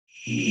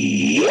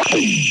Hello,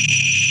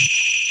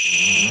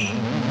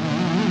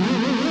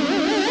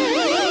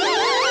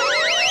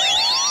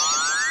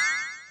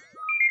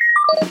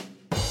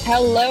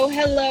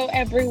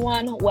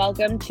 everyone.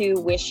 Welcome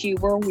to Wish You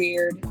Were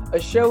Weird, a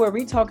show where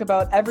we talk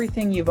about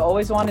everything you've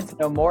always wanted to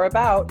know more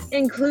about,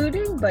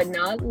 including but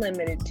not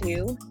limited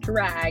to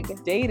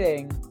drag,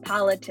 dating,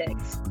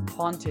 politics,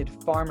 haunted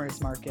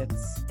farmers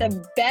markets,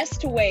 the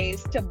best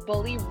ways to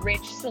bully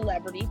rich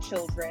celebrity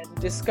children,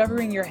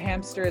 discovering your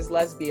hamster is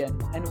lesbian,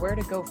 and where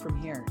to go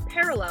from here,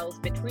 parallels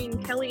between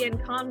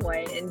Kellyanne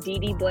Conway and Dee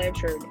Dee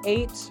Blanchard,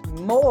 8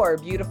 more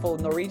beautiful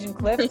Norwegian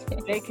cliffs for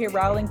J.K.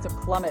 Rowling to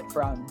plummet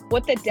from,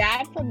 what the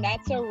dad from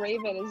That's So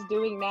Raven is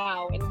doing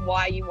now, and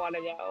why you want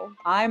to know.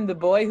 I'm the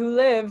boy who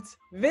lived,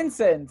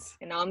 Vincent.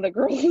 And I'm the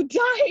girl who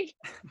died,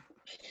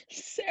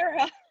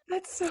 Sarah.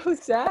 That's so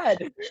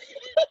sad.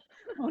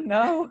 Oh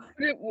no.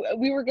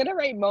 We were gonna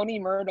write Moni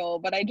Myrtle,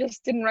 but I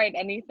just didn't write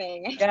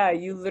anything. Yeah,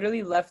 you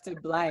literally left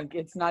it blank.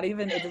 It doesn't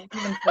even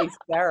say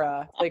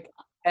Sarah. Like,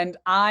 and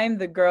I'm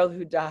the girl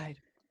who died.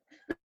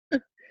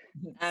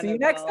 See you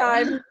next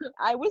time.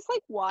 I was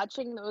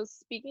watching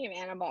speaking of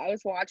Annabelle, I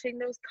was watching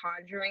those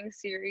Conjuring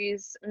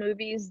series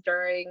movies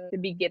during the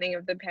beginning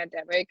of the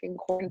pandemic and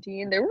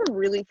quarantine. They were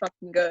really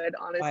fucking good,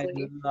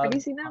 honestly. Have you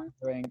seen them?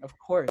 Conjuring. Of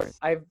course.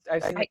 I've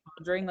seen The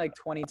Conjuring like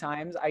 20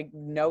 times. I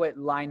know it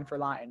line for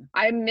line.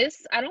 I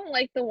don't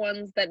like the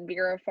ones that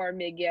Vera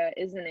Farmiga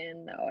isn't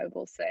in, though, I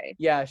will say.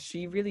 Yeah,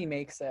 she really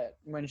makes it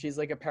when she's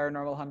like a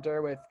paranormal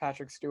hunter with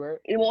Patrick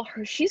Stewart. Well,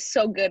 she's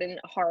so good in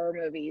horror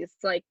movies.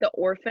 Like The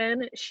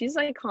Orphan, she's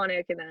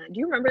iconic in that.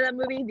 Do you remember that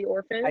movie, The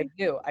Orphan? I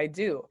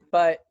do.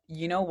 But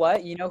you know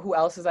what? You know who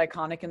else is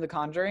iconic in The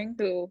Conjuring?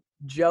 Who?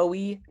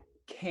 Joey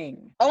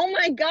King. Oh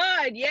my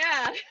God,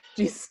 yeah.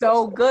 She's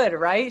so good,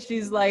 right?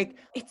 She's like,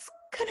 it's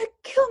gonna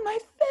kill my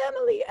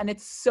family, and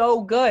it's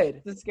so good.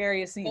 It's the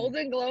scariest scene.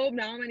 Golden Globe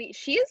nominee.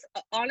 She's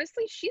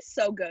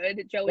so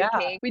good, Joey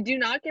King. We do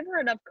not give her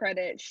enough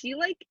credit. She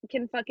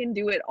can fucking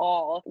do it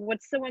all.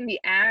 What's the one? The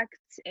Act,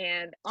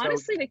 and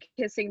honestly, The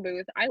Kissing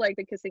Booth. I like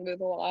The Kissing Booth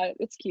a lot.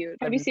 It's cute.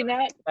 Have you seen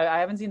that? I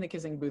haven't seen The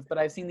Kissing Booth, but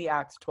I've seen The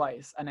Act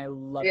twice, and I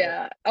love it.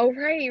 Yeah. Oh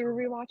right, you were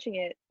rewatching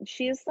it.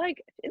 She's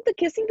The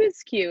Kissing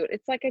Booth's cute.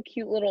 It's like a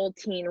cute little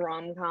teen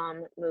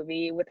rom-com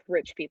movie with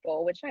rich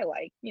people, which I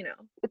like. You know,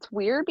 it's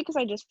weird because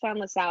I just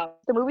found this out.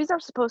 The movies are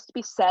supposed to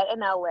be set in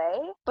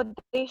LA, but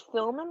they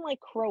film in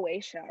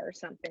Croatia or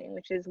something,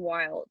 which is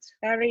wild.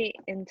 Very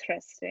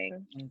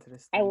interesting.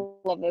 I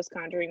love those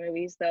Conjuring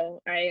movies, though.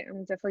 I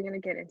am definitely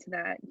going to get into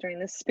that during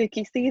this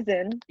spooky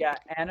season. Yeah,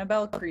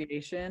 Annabelle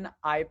Creation,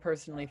 I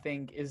personally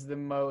think is the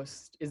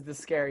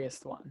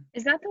scariest one.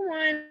 Is that the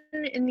one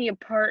in the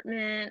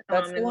apartment?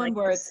 That's the one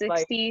where it's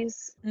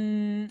 60s?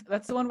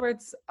 That's the one where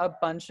it's a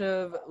bunch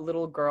of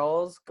little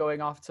girls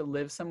going off to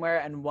live somewhere,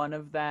 and one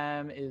of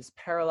them is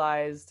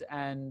paralyzed,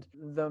 and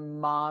the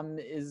mom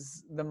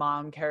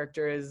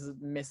character is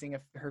missing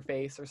her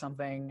face or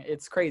something.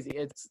 It's crazy.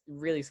 It's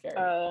really scary.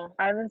 Oh,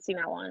 I haven't seen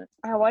that one.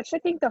 I watched, I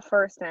think, the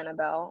first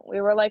Annabelle.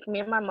 We were me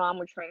and my mom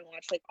were trying to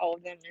watch all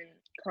of them in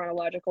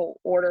chronological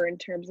order in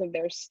terms of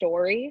their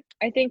story.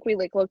 I think we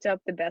looked up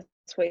the best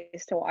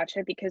ways to watch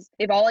it because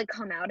they've all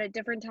come out at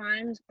different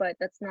times, but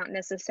that's not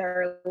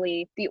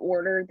necessarily the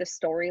order the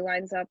story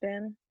lines up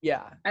in.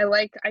 Yeah. I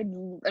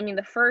mean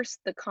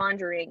the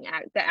Conjuring,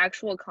 the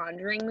actual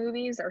Conjuring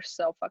movies are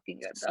so fucking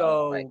good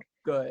though. So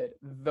good.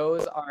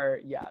 Those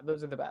are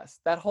the best.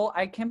 That whole,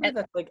 I can't believe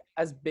that's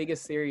as big a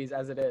series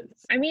as it is.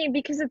 I mean,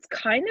 because it's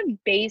kind of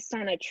based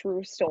on a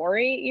true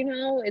story, you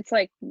know. It's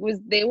they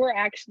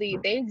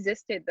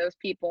existed, those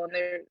people, and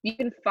you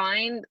can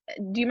find,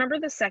 do you remember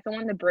the second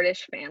one, The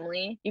British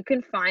Family? You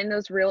can find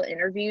those real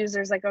interviews.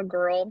 There's a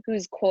girl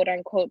who's quote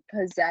unquote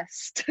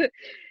possessed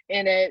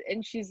in it,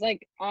 and she's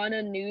on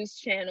a news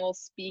channel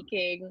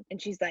speaking, and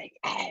she's like,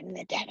 "And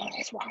the devil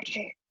is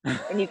watching."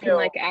 And you can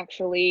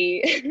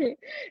actually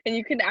and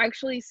you can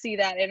actually see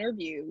that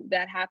interview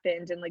that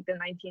happened in the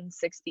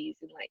 1960s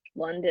in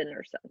London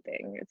or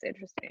something. It's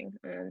interesting.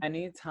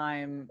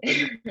 Anytime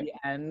the movie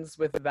ends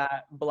with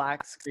that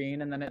black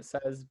screen and then it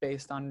says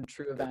based on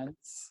true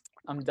events,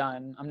 I'm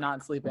done. I'm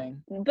not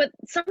sleeping. But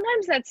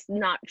sometimes that's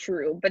not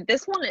true, but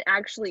this one it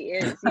actually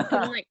is. You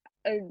can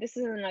this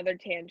is another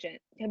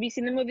tangent. Have you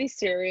seen the movie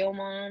Serial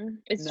Mom?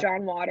 It's No.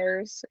 John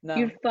Waters. No.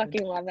 You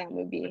fucking love that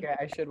movie. Okay,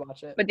 I should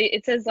watch it. But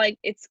it says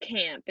it's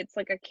camp. It's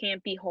a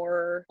campy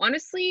horror.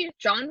 Honestly,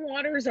 John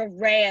Waters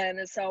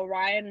ran so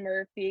Ryan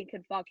Murphy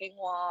could fucking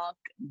walk.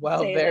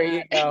 Well, there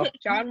you go.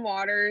 John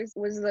Waters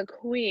was the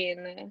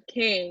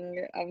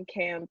king of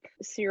camp.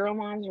 Serial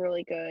Mom's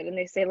really good, and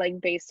they say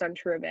based on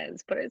true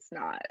events, but it's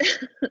not.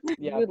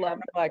 Yeah,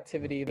 Paranormal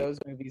Activity, those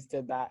movies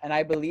did that, and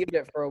I believed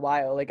it for a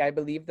while. I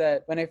believed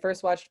that when I first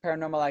first watched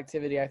Paranormal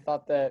Activity, I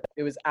thought that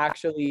it was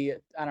actually,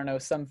 I don't know,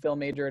 some film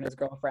major and his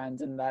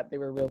girlfriend, and that they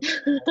were real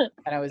people,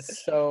 and I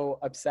was so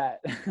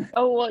upset.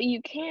 Oh well,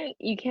 you can't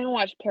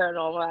watch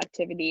Paranormal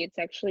Activity. It's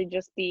actually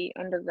just the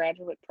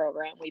undergraduate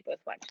program we both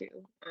went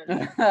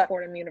to,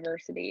 Fordham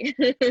University.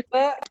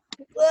 Yeah.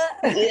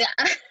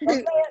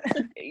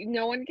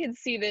 No one can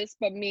see this,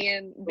 but me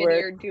and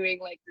Vinny are doing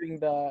like Doing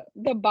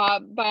the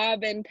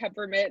Bob and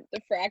Peppermint,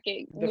 the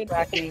fracking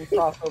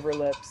crossover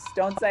lips.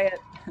 Don't say it.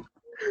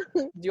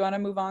 Do you want to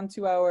move on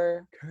to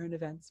our current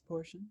events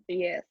portion?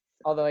 Yes.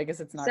 Although I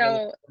guess it's not really a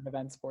current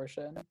events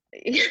portion.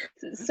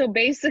 So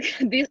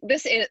basically,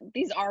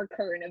 these are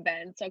current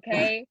events,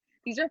 okay?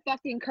 These are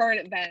fucking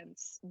current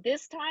events.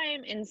 This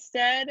time,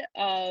 instead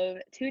of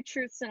Two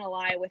Truths and a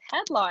Lie with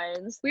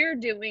headlines, we're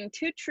doing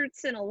Two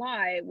Truths and a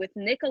Lie with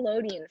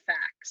Nickelodeon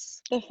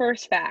facts. The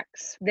first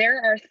facts.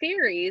 There are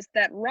theories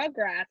that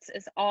Rugrats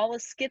is all a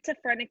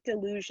schizophrenic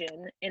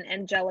delusion in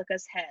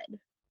Angelica's head.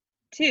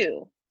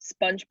 2.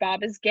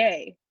 SpongeBob is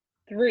gay.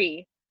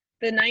 3.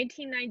 The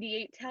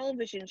 1998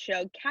 television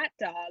show Cat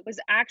Dog was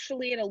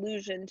actually an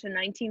allusion to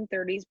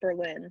 1930s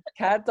Berlin.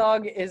 Cat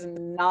Dog is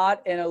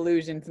not an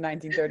allusion to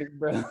 1930s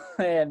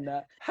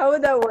Berlin. How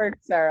would that work,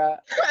 Sarah?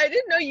 I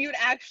didn't know you'd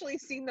actually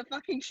seen the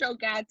fucking show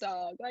Cat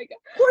Dog. Like,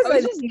 of course I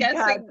was just guessing.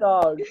 Cat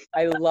Dog.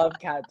 I love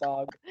Cat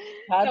Dog.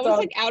 That was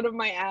like out of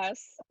my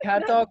ass.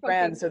 Cat Dog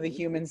ran so the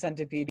human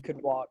centipede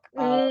could walk.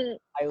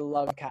 I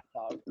love Cat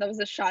Dog. That was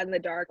a shot in the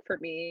dark for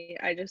me.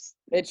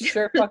 It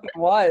sure fucking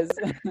was.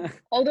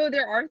 Although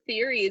there are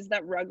theories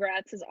that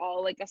Rugrats is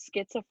all like a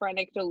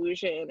schizophrenic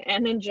delusion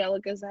and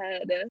Angelica's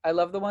head. I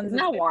love the ones. Isn't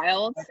that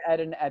wild? Like Ed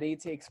and Eddie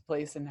takes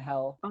place in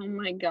hell. Oh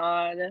my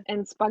god.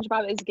 And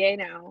SpongeBob is gay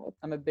now.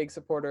 I'm a big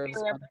supporter of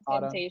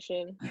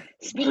representation.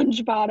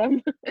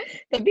 SpongeBottom.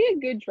 That'd be a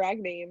good drag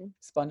name.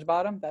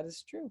 SpongeBottom? That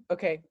is true.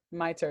 Okay,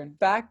 my turn.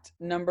 Fact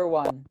number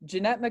 1.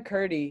 Jeanette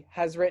McCurdy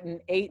has written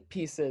 8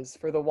 pieces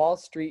for the Wall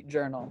Street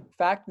Journal.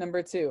 Fact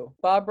number 2.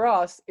 Bob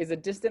Ross is a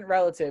distant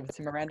relative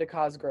to Miranda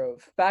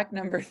Cosgrove. Fact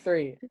number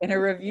 3. In a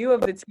review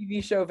of the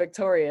TV show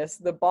Victorious,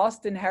 the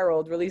Boston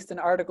Herald released an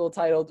article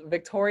titled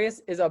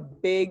 "Victorious is a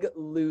Big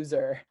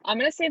Loser." I'm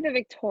going to say the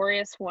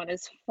Victorious one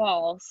is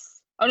false.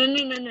 Oh,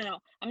 no.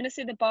 I'm going to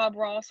say the Bob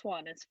Ross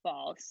one is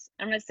false.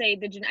 I'm going to say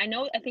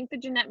I think the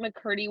Jeanette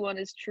McCurdy one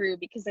is true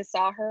because I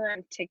saw her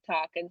on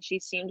TikTok and she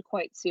seemed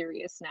quite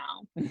serious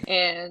now.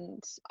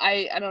 And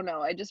I don't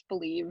know. I just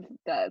believe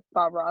that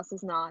Bob Ross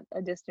is not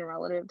a distant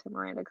relative to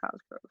Miranda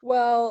Cosgrove.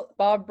 Well,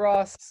 Bob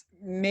Ross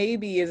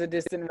maybe is a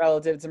distant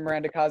relative to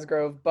Miranda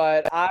Cosgrove,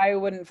 but I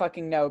wouldn't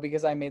fucking know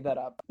because I made that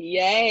up.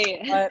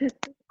 Yay. But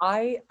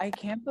I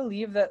can't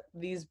believe that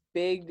these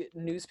big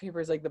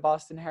newspapers like the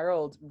Boston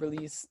Herald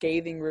release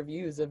scathing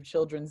reviews of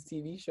children's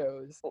TV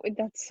shows. Oh,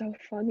 that's so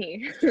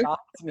funny. It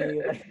shocked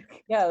me.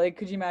 Like,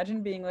 could you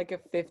imagine being like a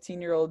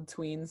 15-year-old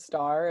tween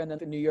star and then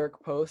the New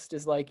York Post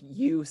is like,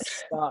 you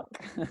suck?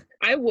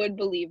 I would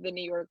believe the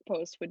New York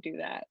Post would do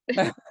that.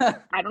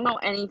 I don't know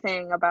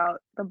anything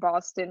about the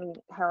Boston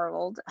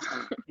Herald.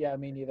 Yeah,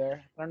 me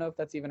neither. I don't know if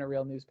that's even a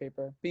real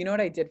newspaper. But you know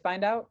what I did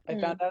find out? I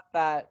found out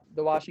that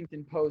the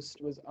Washington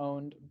Post was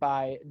owned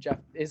by Jeff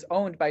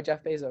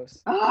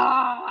Bezos.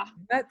 Ah!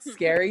 Isn't that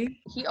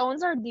scary? He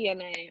owns our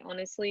DNA,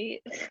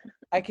 honestly.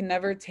 I can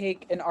never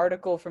take an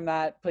article from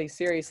that place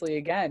seriously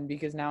again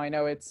because now I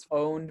know it's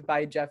owned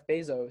by Jeff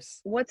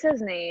Bezos. What's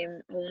his name?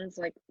 Owns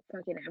like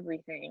fucking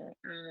everything.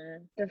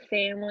 The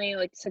family,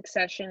 like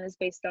Succession, is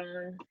based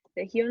on.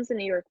 He owns the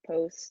New York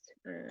Post.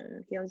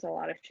 He owns a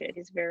lot of shit.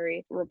 He's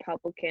very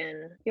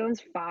Republican. He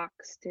owns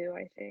Fox too,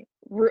 I think.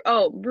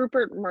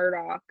 Rupert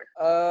Murdoch.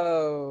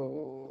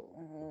 Oh.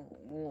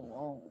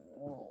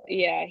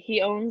 Yeah,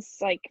 he owns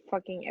like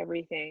fucking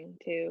everything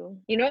too.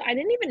 You know, I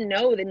didn't even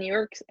know the New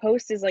York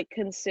Post is like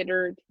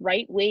considered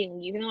right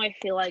wing, even though I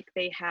feel like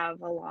they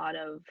have a lot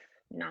of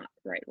not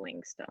right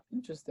wing stuff.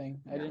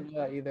 Interesting. I didn't know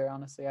that either,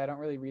 honestly. I don't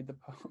really read the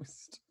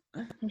Post.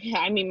 Yeah,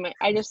 I mean,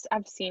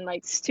 I've seen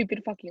like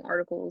stupid fucking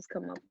articles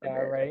come up. Yeah,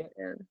 right.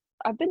 And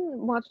I've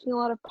been watching a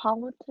lot of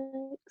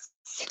politics.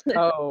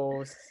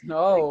 Oh,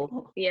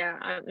 no. Yeah,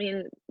 I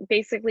mean,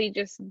 basically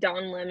just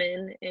Don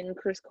Lemon and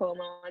Chris Cuomo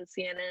on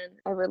CNN.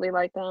 I really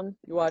like them.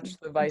 You watched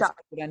the vice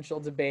presidential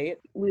debate?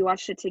 We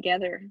watched it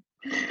together.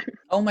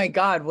 Oh my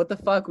God, what the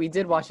fuck? We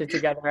did watch it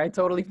together. I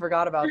totally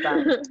forgot about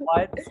that.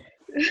 What?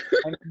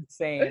 I'm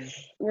insane.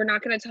 We're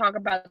not going to talk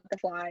about The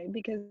Fly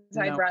because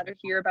I'd rather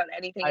hear about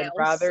anything else. I'd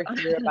rather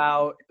hear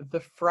about the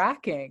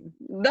fracking.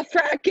 The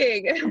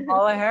fracking.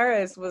 Kamala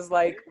Harris was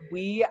like,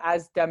 we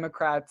as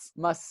Democrats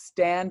must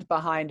stand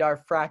behind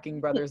our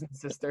fracking brothers and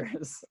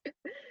sisters.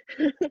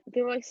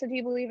 They were like, so do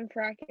you believe in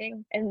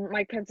fracking? And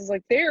Mike Pence is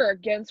like, they're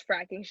against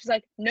fracking. She's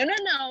like,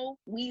 no,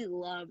 we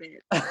love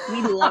it.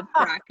 We love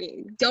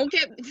fracking. Don't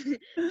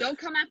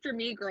come after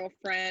me,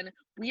 girlfriend.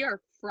 We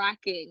are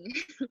fracking.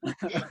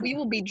 We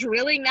will be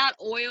drilling that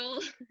oil.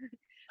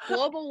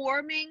 Global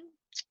warming,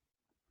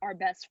 our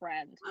best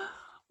friend.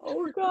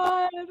 Oh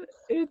God,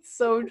 it's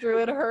so true.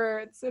 It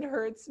hurts. It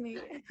hurts me.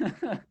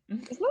 Isn't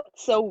that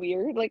so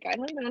weird? Like, I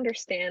don't even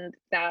understand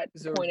that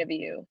So point of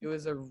view. it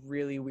was a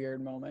really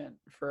weird moment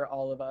for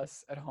all of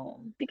us at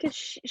home. Because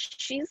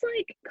she's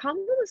like,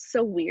 Kamala was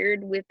so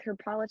weird with her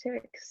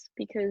politics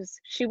because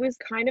she was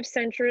kind of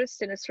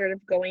centrist and is sort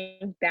of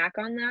going back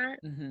on that.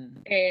 Hmm.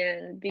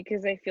 And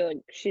because I feel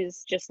like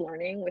she's just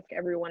learning with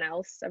everyone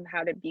else of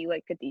how to be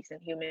like a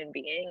decent human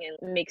being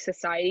and make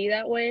society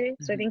that way.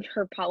 So I Hmm. think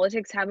her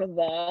politics have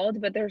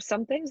evolved, but there's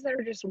some things that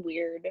are just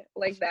weird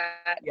like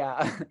that.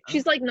 Yeah.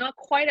 She's like not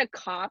quite a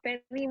cop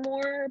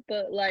anymore,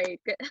 but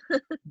like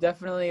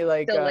Definitely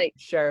like still a like,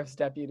 sheriff's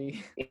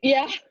deputy.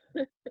 yeah.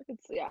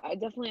 It's yeah,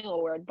 definitely a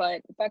word, but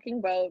fucking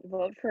vote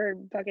for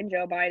fucking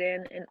Joe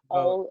Biden and Vote.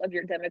 all of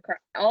your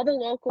all the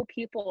local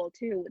people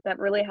too. That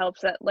really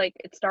helps. That like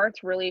it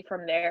starts really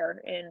from there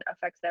and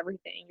affects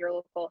everything. Your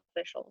local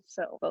officials.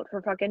 So vote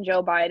for fucking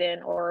Joe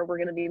Biden, or we're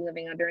gonna be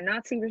living under a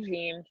Nazi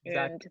regime,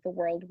 Exactly. and the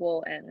world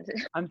will end.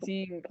 I'm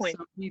seeing Point.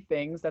 so many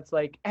things that's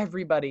like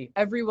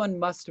everyone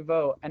must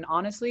vote. And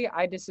honestly,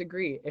 I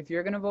disagree. If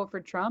you're gonna vote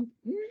for Trump,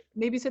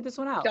 maybe sit this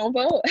one out. Don't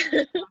vote.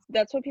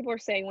 That's what people are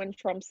saying when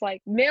Trump's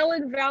like,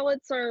 mail-in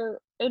ballots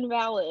are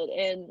invalid.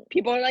 And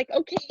people are like,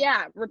 okay,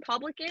 yeah,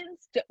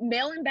 Republicans,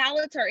 mail-in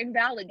ballots are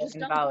invalid. Just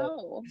don't Invalid.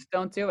 go. Just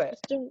don't do it.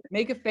 Just don't.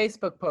 Make a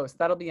Facebook post.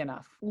 That'll be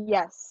enough.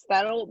 Yes,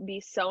 that'll be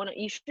so.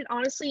 You should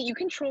honestly, you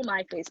control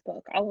my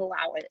Facebook. I'll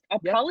allow it.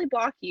 I'll Yep. probably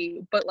block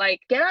you, but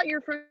like, get out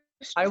your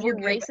I will your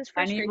give racist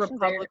any frustrations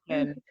there.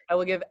 Republican. I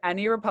will give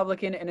any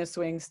Republican in a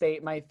swing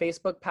state my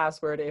Facebook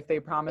password if they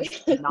promise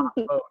to not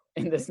vote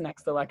in this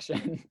next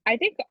election. I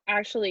think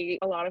actually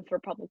a lot of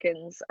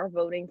Republicans are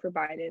voting for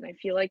Biden. I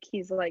feel like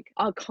he's like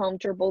a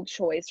comfortable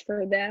choice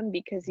for them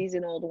because he's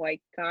an old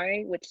white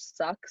guy, which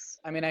sucks.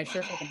 I mean, I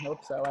sure fucking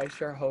hope so. I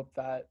sure hope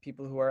that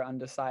people who are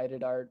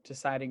undecided are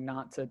deciding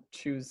not to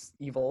choose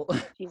evil.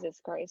 Jesus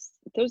Christ.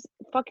 Those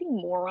fucking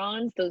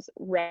morons, those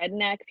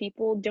redneck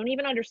people don't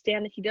even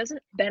understand that he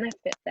doesn't benefit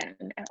them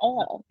at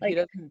all. He Like,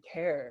 doesn't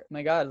care.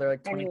 My God, they're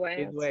like 20 days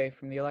anyways. away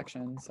from the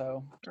election,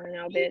 so. I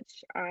know,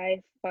 bitch.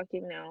 I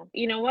fucking know.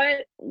 You know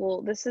what?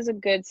 Well, this is a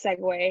good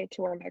segue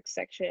to our next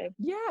section.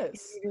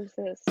 Yes. Introduce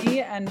this.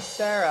 Me and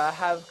Sarah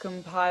have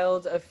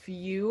compiled a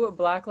few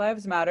Black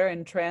Lives Matter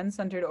and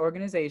trans-centered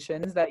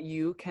organizations that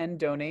you can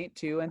donate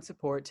to and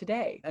support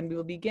today. And we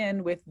will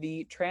begin with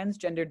the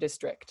Transgender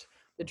District.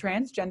 The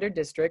Transgender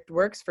District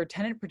works for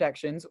tenant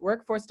protections,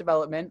 workforce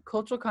development,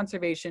 cultural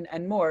conservation,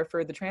 and more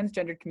for the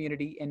transgender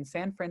community in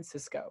San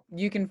Francisco.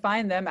 You can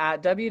find them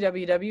at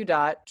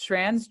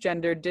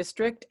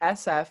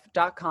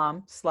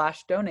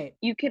www.transgenderdistrictsf.com/donate.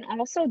 You can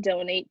also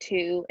donate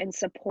to and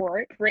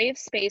support Brave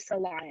Space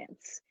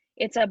Alliance.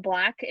 It's a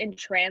Black and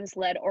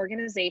trans-led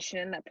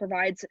organization that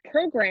provides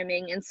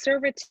programming and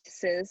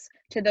services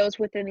to those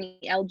within the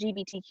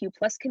LGBTQ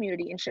plus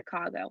community in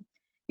Chicago.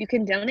 You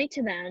can donate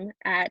to them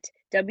at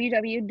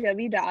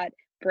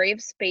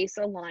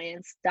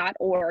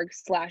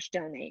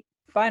www.bravespacealliance.org/donate.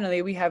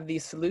 Finally, we have the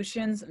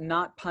Solutions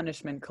Not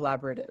Punishment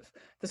Collaborative.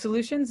 The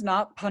Solutions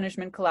Not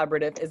Punishment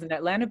Collaborative is an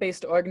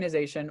Atlanta-based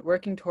organization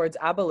working towards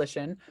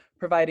abolition,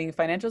 providing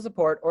financial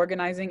support,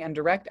 organizing and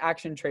direct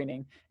action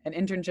training, an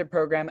internship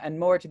program, and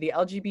more to the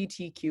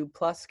LGBTQ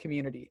plus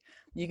community.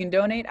 You can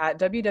donate at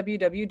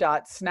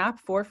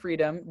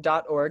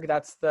www.snapforfreedom.org,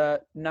 that's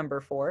the number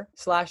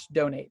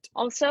 4/donate.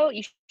 Also,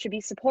 you should be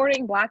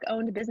supporting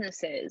Black-owned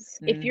businesses.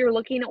 If you're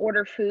looking to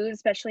order food,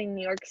 especially in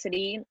New York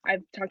City,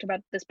 I've talked about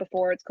this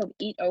before, it's called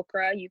Eat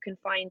Okra. You can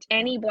find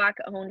any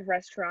Black-owned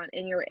restaurant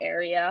in your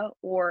area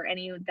or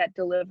any that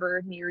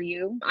deliver near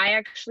you. I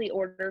actually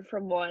ordered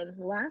from one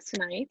last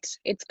night.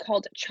 It's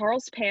called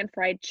Charles Pan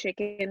Fried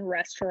Chicken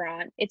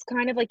Restaurant. It's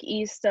kind of like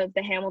east of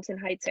the Hamilton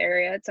Heights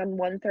area. It's on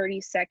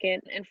 132nd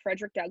and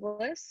Frederick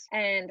Douglass.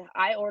 And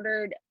I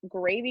ordered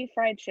gravy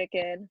fried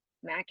chicken,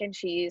 mac and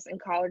cheese, and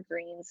collard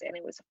greens, and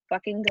it was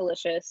fucking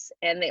delicious.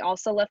 And they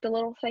also left a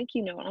little thank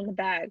you note on the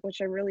bag, which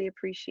I really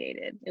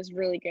appreciated. It was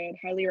really good.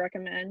 Highly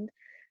recommend.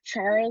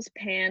 Charles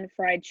Pan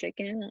Fried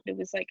Chicken. It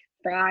was like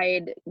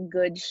fried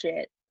good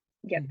shit.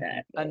 Get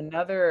that.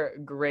 Another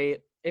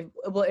great,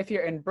 if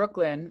you're in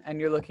Brooklyn and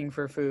you're looking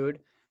for food,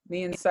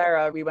 me and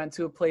Sarah, we went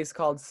to a place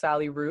called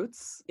Sally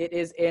Roots. It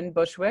is in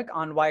Bushwick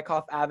on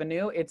Wyckoff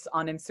Avenue. It's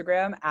on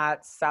Instagram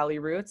at Sally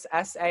Roots,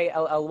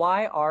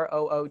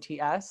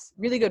 SALLYROOTS.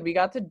 Really good. We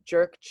got the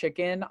jerk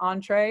chicken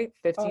entree,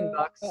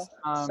 $15.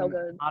 So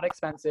good. Not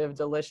expensive,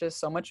 delicious,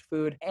 so much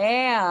food.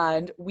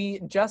 And we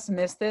just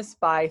missed this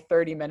by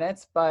 30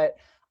 minutes, but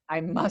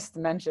I must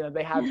mention that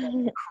they have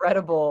an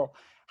incredible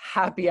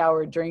happy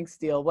hour drinks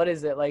deal. What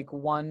is it, like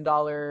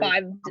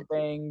 $1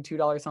 something,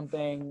 $2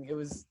 something? It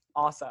was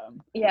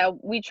awesome. Yeah,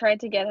 we tried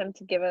to get him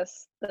to give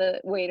us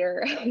the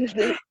waiter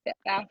the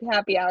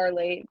happy hour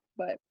late,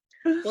 but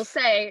we'll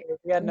say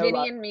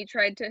Vinny and me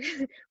tried to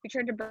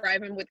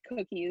bribe him with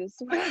cookies.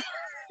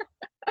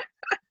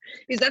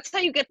 Because that's how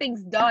you get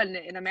things done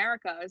in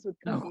America, is with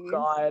cookies. Oh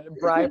God,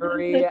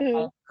 bribery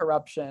and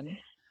corruption.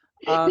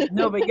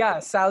 No, but yeah,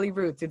 Sally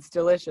Roots, it's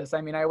delicious.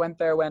 I mean, I went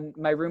there when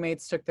my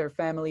roommates took their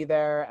family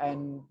there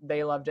and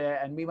they loved it.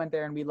 And we went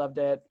there and we loved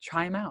it.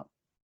 Try them out.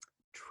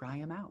 Try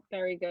them out.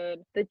 Very good.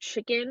 The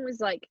chicken was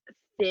like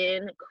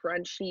thin,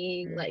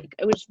 crunchy, like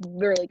it was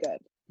really good.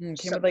 Came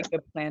So with like good.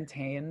 the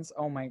plantains.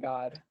 Oh my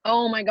God.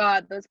 Oh my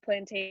God, those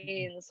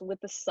plantains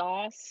with the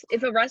sauce.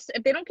 If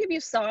they don't give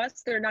you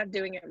sauce, they're not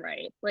doing it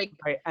right. Like,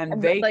 Right.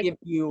 And they like give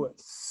you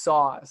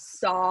sauce.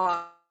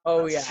 sauce.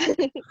 Oh yeah.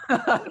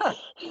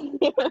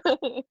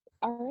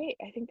 All right,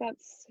 I think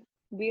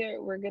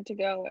we're good to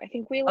go. I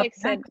think we Up like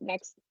said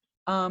next.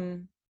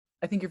 next.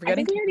 I think you're I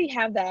forgetting. think we already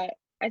have that.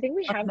 I think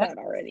we Up have next.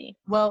 that already.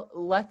 Well,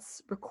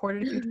 let's record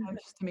it a few times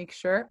just to make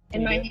sure.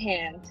 In my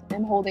hand,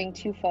 I'm holding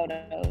 2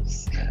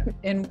 photos.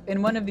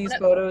 In one of these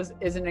photos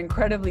is an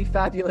incredibly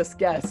fabulous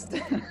guest.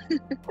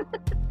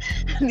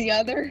 The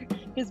other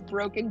is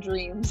broken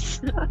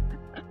dreams.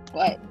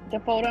 But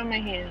the photo in my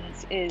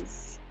hands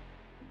is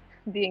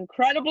the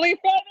incredibly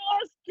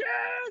fabulous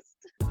guest.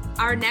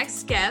 Our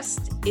next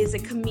guest is a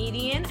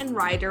comedian and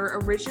writer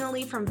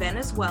originally from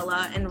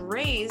Venezuela and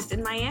raised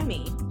in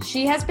Miami.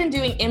 She has been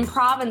doing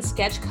improv and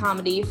sketch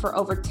comedy for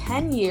over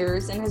 10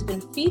 years and has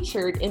been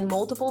featured in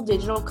multiple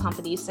digital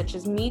companies such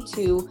as Me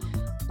Too,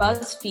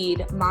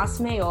 BuzzFeed, Mas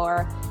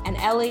Mayor, and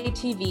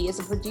LATV as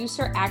a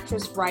producer,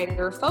 actress,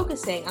 writer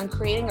focusing on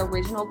creating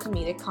original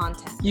comedic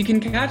content. You can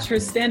catch her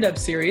stand-up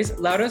series,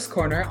 Laura's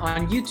Corner,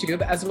 on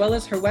YouTube, as well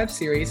as her web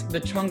series, The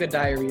Chonga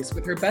Diaries,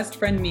 with her best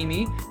friend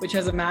Mimi, which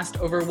has amassed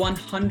over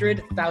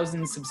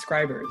 100,000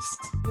 subscribers.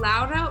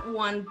 Laura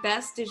won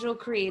Best Digital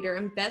Creator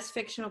and Best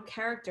Fictional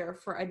Character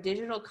for a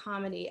digital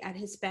comedy at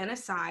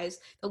Hispanicize,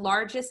 the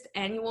largest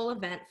annual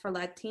event for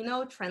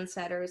Latino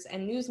trendsetters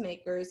and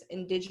newsmakers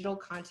in digital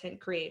content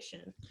creation.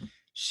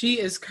 She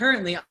is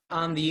currently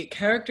on the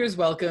Characters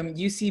Welcome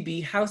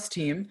UCB House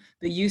Team,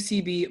 the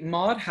UCB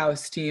Mod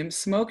House Team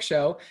Smoke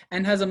Show,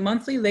 and has a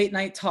monthly late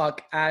night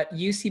talk at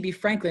UCB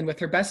Franklin with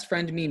her best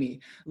friend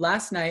Mimi,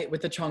 last night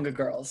with the Chonga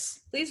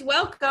Girls. Please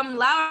welcome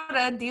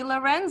Laura Di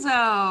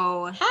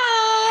Lorenzo.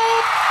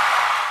 Hi!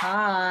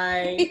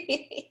 Hi!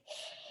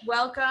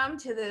 Welcome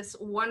to this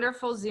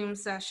wonderful Zoom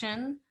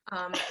session.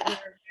 We're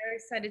very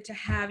excited to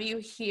have you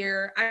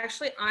here.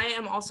 Actually, I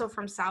am also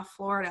from South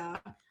Florida.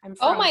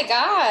 Oh my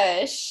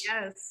gosh.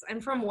 Yes,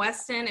 I'm from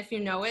Weston, if you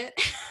know it.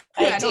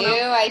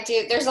 I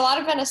do. There's a lot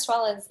of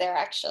Venezuelans there,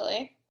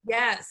 actually.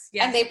 Yes.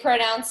 And they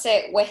pronounce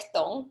it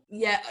Weston.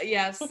 Yeah,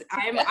 yes.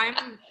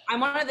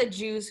 I'm one of the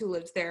Jews who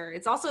lives there.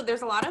 It's also,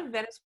 there's a lot of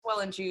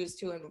Venezuelan Jews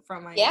too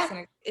from my It's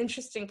an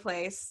interesting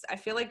place. I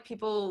feel like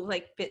people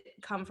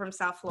come from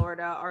South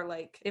Florida are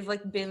like, they've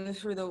like been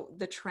through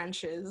the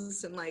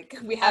trenches and like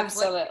we have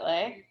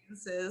absolutely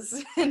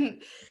experiences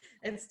and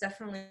it's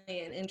definitely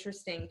an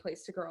interesting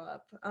place to grow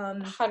up.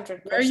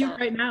 100%. Where are you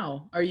right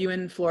now? Are you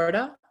in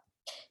Florida?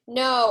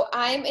 No,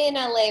 I'm in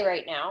LA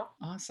right now.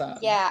 Awesome.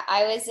 Yeah,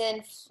 I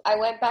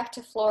went back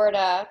to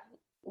Florida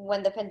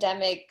when the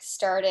pandemic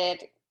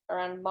started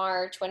around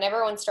March. When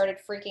everyone started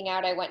freaking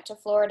out, I went to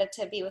Florida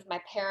to be with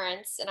my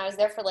parents, and I was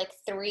there for like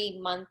 3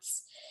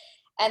 months.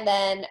 And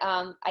then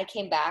I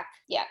came back.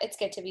 Yeah, it's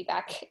good to be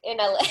back in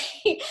LA.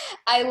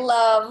 I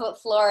love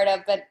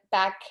Florida, but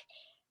back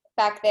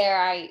there,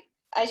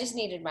 I just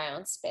needed my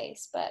own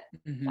space. But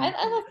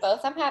I love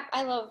both. I'm happy.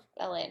 I love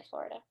LA and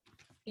Florida.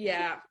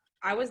 Yeah.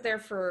 I was there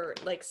for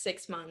like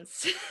 6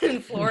 months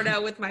in Florida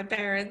with my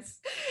parents.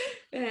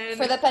 And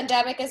for the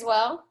pandemic as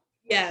well?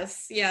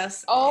 Yes.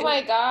 Oh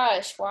my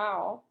gosh,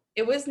 wow.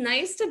 It was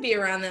nice to be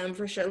around them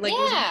for sure. Like, it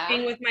was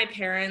being with my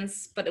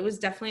parents, but it was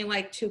definitely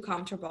like too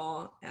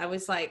comfortable. I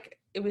was like,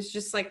 it was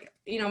just like,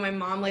 my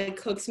mom like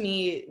cooks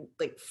me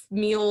like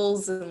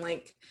meals and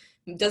like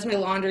does my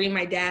laundry.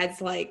 My dad's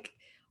like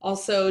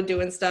also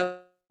doing stuff.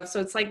 So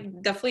it's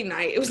like definitely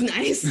nice. It was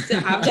nice to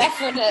have.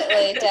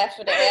 Definitely.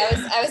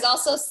 I was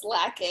also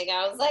slacking.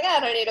 I was like, I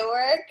don't need to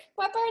work.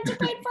 My parents are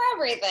paying for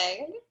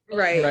everything.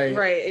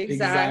 Right.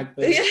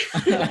 Exactly.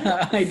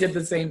 I did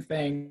the same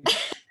thing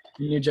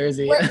in New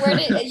Jersey. Where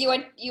did you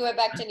went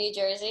back to New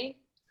Jersey?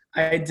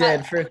 I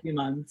did for a few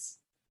months.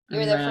 You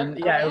were there for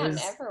it was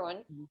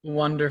everyone.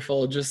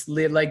 Wonderful. Just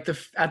like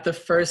at the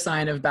first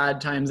sign of bad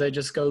times, I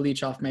just go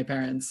leech off my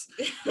parents.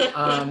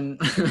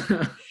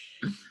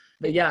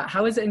 But yeah,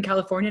 how is it in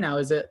California now?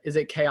 Is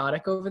it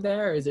chaotic over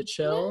there? Or is it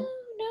chill?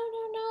 No.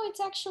 It's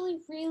actually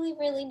really,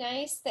 really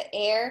nice. The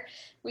air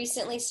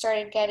recently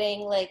started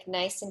getting like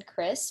nice and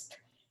crisp.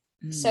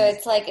 So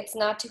it's like, it's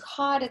not too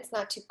hot. It's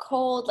not too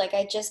cold. Like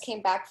I just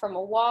came back from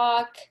a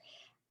walk.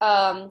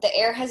 The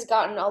air has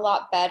gotten a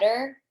lot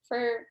better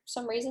for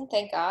some reason,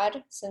 thank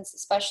God,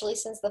 especially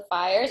since the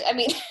fires. I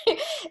mean,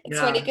 it's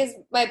funny because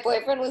my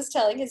boyfriend was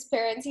telling his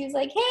parents, he was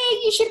like, hey,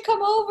 you should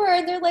come over.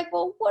 And they're like,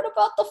 well, what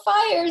about the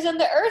fires and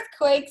the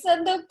earthquakes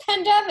and the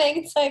pandemic?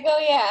 It's like,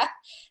 oh yeah,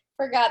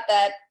 forgot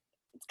that.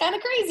 It's kind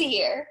of crazy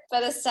here.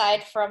 But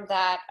aside from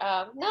that,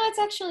 no, it's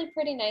actually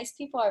pretty nice.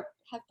 People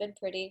have been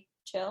pretty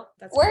chill.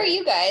 Where are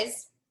you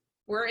guys?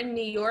 We're in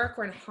New York.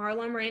 We're in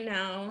Harlem right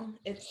now.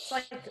 It's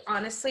like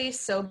honestly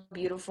so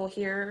beautiful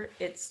here.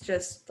 It's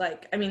just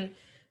like, I mean,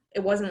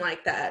 it wasn't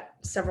like that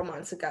several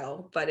months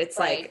ago, but it's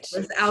Right. like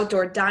there's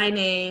outdoor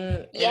dining.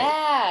 And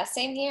Yeah,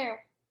 same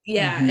here.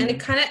 yeah, and it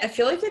kind of, I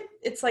feel like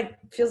it's like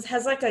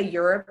has like a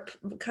Europe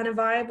kind of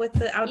vibe with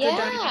the outdoor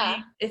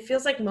dining. It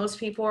feels like most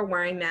people are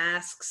wearing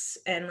masks,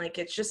 and like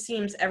it just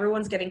seems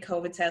everyone's getting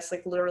COVID tests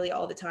like literally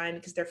all the time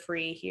because they're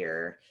free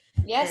here.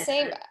 Yeah,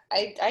 same.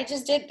 I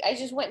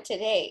just went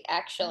today,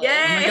 actually.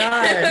 Yay! Oh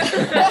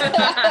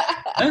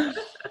my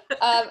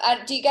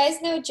God. Do you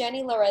guys know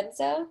Jenny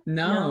Lorenzo?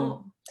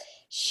 No.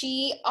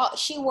 She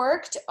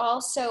worked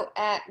also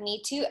at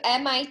Me Too,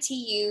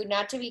 MITU,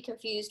 not to be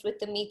confused with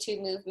the Me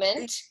Too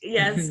movement.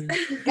 Yes.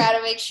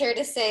 Gotta make sure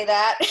to say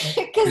that,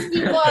 because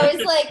people are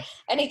always like,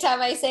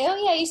 anytime I say, oh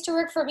yeah, I used to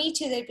work for Me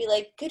Too, they'd be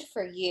like, good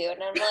for you.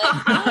 And I'm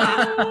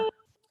like,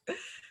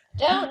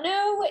 don't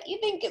know what you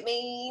think it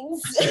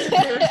means.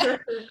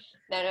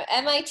 No,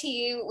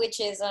 MITU,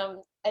 which is a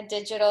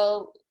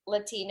digital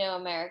Latino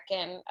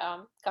American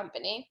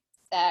company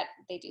that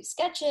they do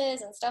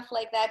sketches and stuff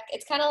like that.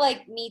 It's kind of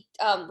like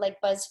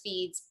like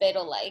BuzzFeed's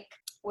Bit-alike,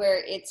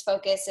 where its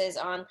focus is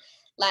on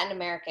Latin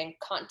American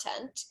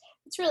content.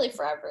 It's really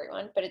for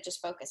everyone, but it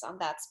just focuses on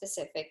that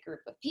specific group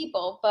of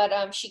people.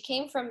 But she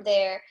came from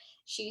there.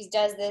 She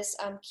does this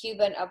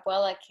Cuban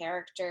abuela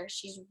character.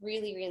 She's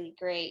really, really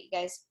great. You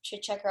guys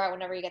should check her out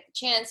whenever you get the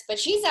chance. But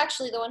she's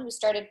actually the one who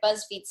started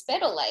BuzzFeed's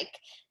Bit-alike,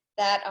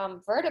 that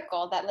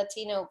vertical, that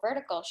Latino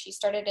vertical. She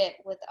started it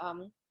with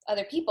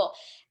other people.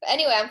 But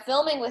anyway, I'm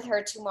filming with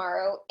her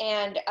tomorrow,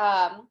 and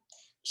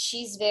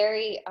she's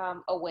very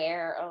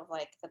aware of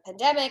like the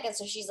pandemic, and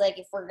so she's like,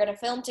 if we're gonna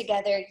film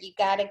together, you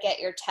gotta get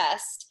your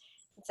test.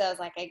 And so I was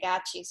like, I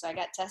got you. So I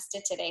got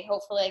tested today.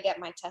 Hopefully I get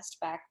my test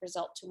back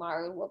result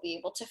tomorrow and we'll be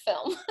able to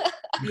film.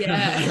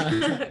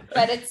 Yeah.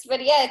 but it's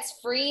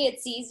free,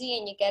 it's easy,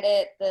 and you get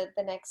it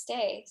the next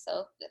day.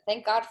 So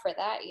thank God for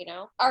that, you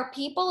know. Are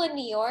people in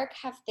New York,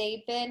 have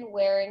they been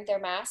wearing their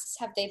masks?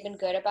 Have they been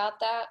good about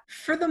that?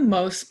 For the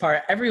most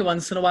part, every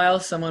once in a while,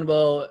 someone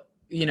will,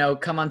 you know,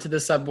 come onto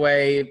the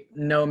subway,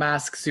 no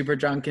mask, super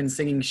drunk, and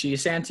singing sea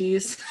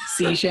shanties.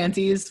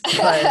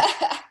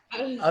 But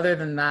other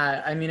than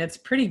that, I mean, it's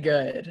pretty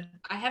good.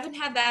 I haven't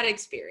had that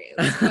experience,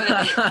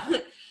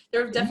 but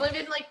there have definitely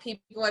been like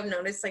people I've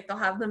noticed, like they'll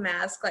have the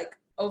mask like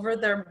over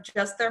their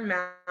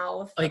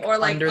mouth, like, or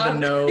like under the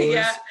nose.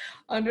 Yeah,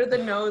 under the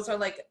nose, or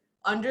like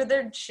under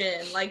their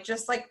chin, like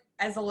just like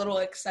as a little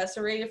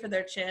accessory for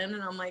their chin.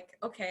 And I'm like,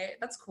 okay,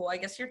 that's cool. I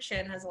guess your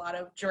chin has a lot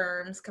of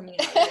germs coming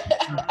out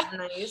of it.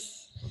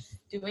 Nice,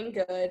 doing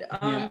good.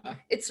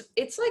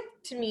 It's like,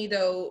 to me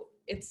though,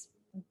 it's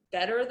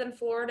better than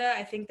Florida.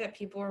 I think that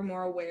people are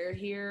more aware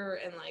here,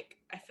 and like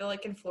I feel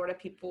like in Florida,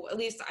 people, at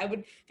least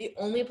the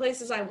only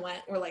places I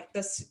went were like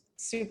the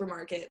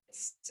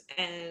supermarkets,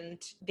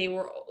 and they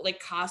were like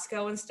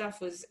Costco and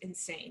stuff was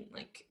insane,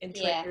 like in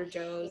Trader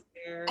Joe's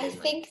there. I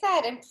think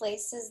that in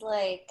places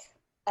like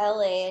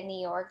LA and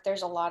New York,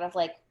 there's a lot of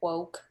like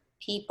woke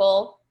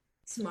people,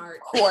 smart,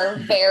 who are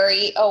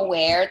very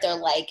aware. They're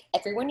like,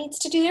 everyone needs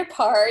to do their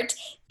part,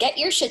 get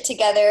your shit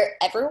together,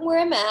 everyone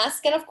wear a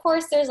mask. And of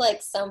course there's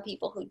like some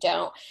people who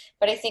don't,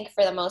 but I think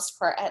for the most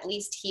part, at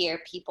least here,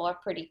 people are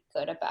pretty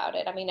good about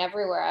it. I mean,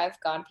 everywhere I've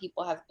gone,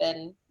 people have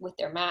been with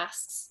their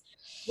masks.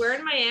 Where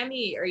in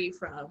Miami are you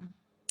from?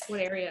 What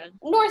area?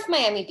 North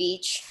Miami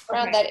Beach,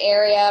 around Okay. that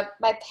area.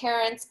 My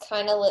parents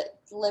kind of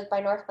live by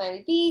North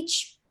Miami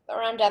Beach,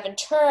 around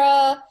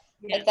Aventura.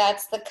 Yeah. Like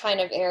that's the kind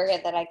of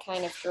area that I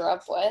kind of grew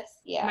up with.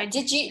 Yeah.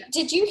 Did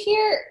you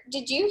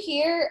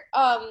hear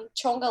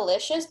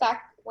Chongalicious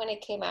back when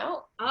it came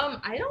out?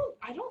 I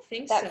don't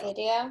think that so.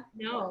 video.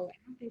 No, I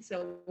don't think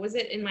so. Was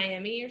it in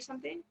Miami or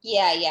something?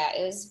 Yeah,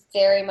 it was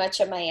very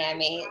much a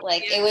Miami.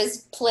 Like it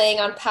was playing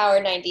on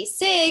Power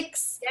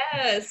 96.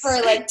 Yes.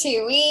 For like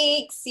 2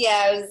 weeks.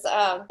 Yeah, it was.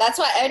 That's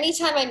why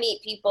anytime I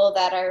meet people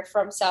that are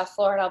from South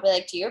Florida, I'll be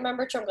like, "Do you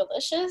remember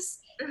Chongalicious?"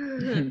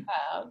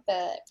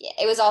 But yeah,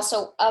 it was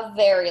also a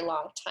very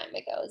long time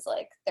ago. It was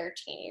like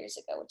 13 years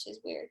ago, which is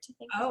weird to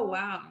think. Oh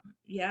wow,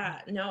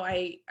 yeah. No,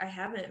 I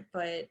haven't,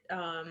 but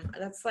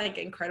that's like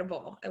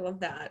incredible. I love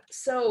that.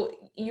 So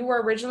you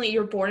were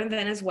born in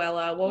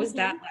Venezuela. What was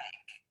that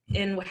like?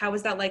 And how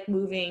was that like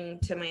moving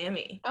to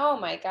Miami? Oh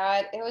my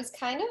God, it's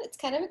kind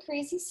of a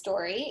crazy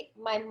story.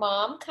 My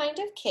mom kind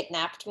of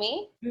kidnapped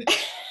me.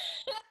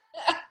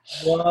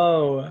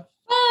 Whoa.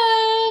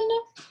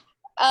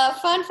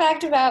 Fun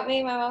fact about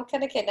me, my mom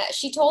kind of kidnapped.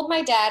 She told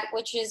my dad,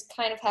 which is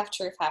kind of half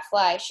truth, half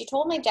lie. She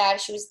told my dad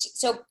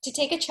so to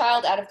take a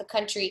child out of the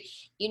country,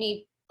 you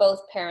need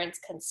both parents'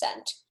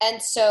 consent.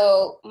 And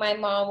so my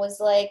mom was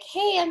like,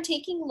 hey, I'm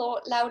taking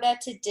Lauda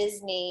to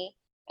Disney.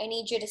 I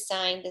need you to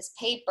sign this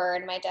paper.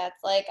 And my dad's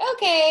like,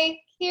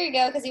 okay, here you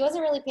go. Because he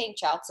wasn't really paying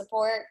child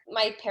support.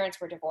 My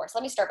parents were divorced.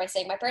 Let me start by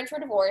saying my parents were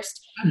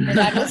divorced. My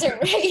dad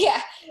wasn't,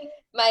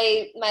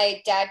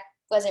 my dad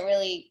wasn't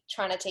really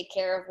trying to take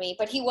care of me,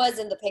 but he was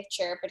in the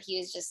picture, but he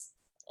was just,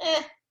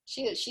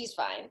 she's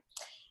fine.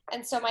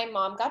 And so my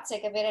mom got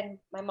sick of it, and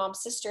my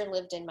mom's sister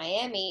lived in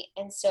Miami.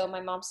 And so my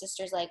mom's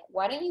sister's like,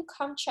 why don't you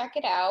come check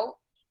it out?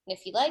 And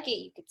if you like it,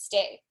 you could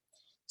stay.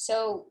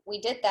 So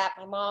we did that.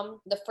 My mom,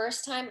 the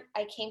first time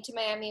I came to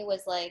Miami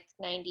was like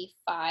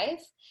 95.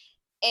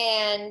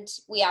 And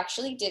we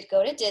actually did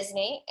go to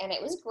Disney, and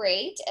it was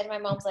great. And my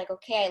mom's like,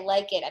 okay, I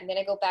like it. I'm going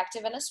to go back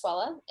to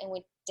Venezuela. And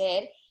we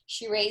did.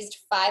 She raised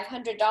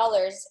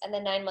 $500, and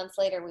then 9 months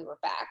later, we were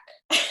back.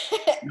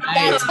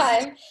 Nice.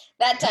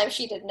 That time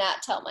she did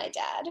not tell my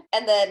dad.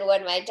 And then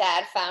when my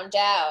dad found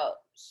out,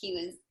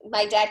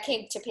 my dad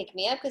came to pick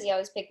me up because he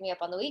always picked me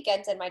up on the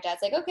weekends. And my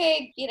dad's like,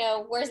 okay,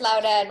 where's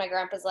Lauda? And my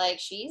grandpa's like,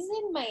 she's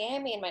in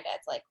Miami. And my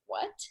dad's like,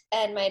 what?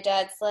 And my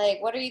dad's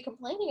like, what are you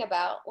complaining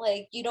about?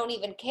 Like, you don't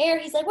even care.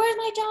 He's like, where's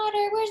my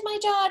daughter? Where's my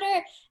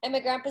daughter? And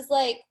my grandpa's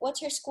like,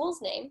 what's your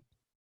school's name?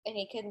 And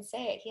he couldn't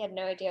say it. He had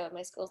no idea what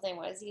my school's name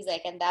was. He's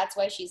like, and that's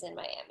why she's in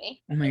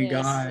Miami. Oh my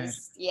God.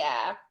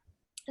 Yeah.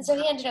 And so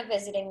he ended up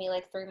visiting me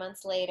like 3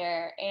 months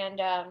later. And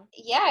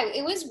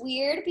it was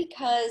weird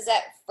because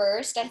at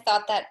first I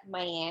thought that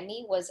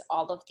Miami was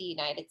all of the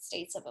United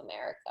States of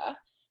America.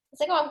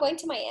 It's like, oh, I'm going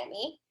to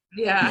Miami.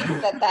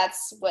 Yeah.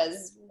 That's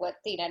was what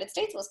the United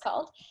States was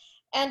called.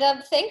 And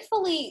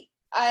thankfully,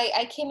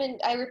 I came in,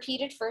 I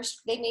repeated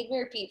first, they made me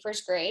repeat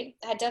first grade.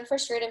 I had done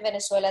first grade in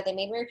Venezuela. They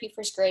made me repeat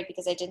first grade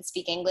because I didn't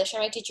speak English.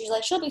 And my teacher's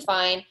like, she'll be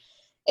fine.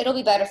 It'll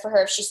be better for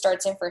her if she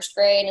starts in first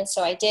grade. And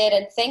so I did.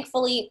 And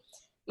thankfully,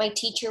 my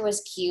teacher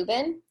was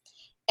Cuban.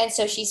 And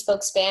so she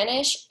spoke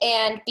Spanish.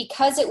 And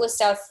because it was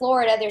South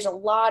Florida, there's a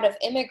lot of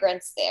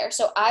immigrants there.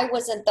 So I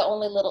wasn't the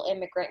only little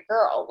immigrant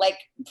girl. Like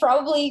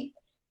probably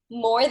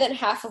more than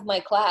half of my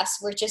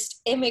class were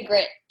just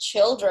immigrant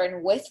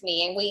children with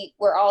me. And we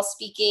were all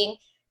speaking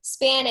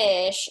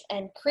Spanish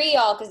and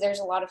Creole because there's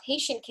a lot of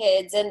Haitian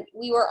kids, and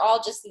we were all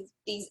just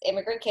these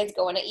immigrant kids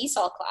going to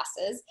ESOL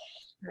classes,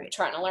 right,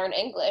 trying to learn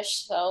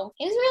English. So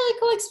it was a really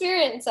cool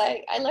experience.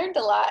 I learned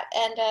a lot,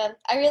 and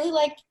I really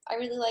liked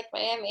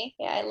Miami.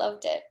 Yeah, I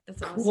loved it.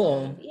 That's awesome.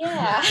 Cool.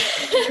 Yeah.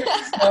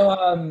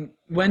 So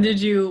when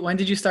did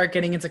you start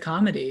getting into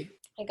comedy?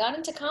 I got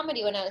into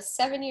comedy when I was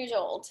 7 years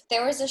old.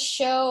 There was a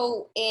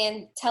show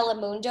in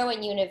Telemundo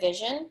and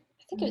Univision.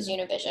 I think it was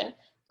Univision,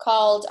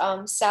 called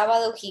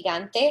Sábado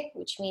Gigante,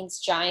 which means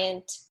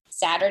Giant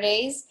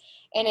Saturdays.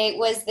 And it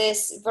was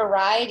this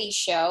variety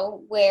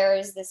show where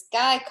there's this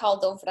guy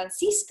called Don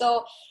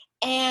Francisco,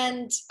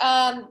 and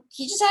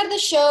he just had the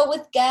show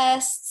with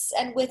guests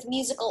and with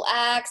musical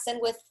acts and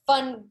with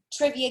fun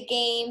trivia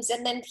games.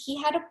 And then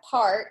he had a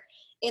part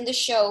in the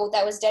show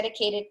that was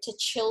dedicated to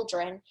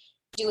children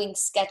doing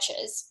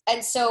sketches.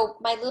 And so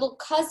my little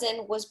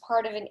cousin was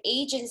part of an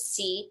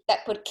agency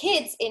that put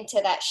kids into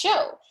that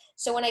show.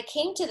 So when I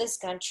came to this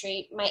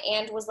country, my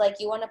aunt was like,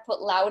 you want to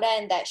put Lauda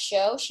in that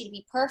show? She'd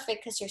be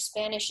perfect because your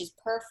Spanish is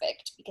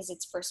perfect because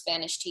it's for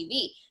Spanish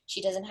TV.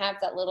 She doesn't have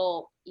that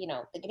little,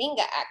 the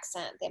gringa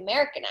accent, the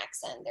American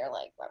accent. They're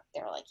like,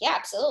 yeah,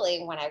 absolutely.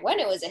 And when I went,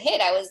 it was a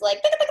hit. I was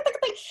like,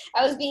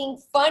 I was being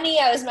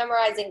funny. I was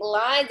memorizing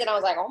lines, and I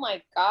was like, oh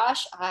my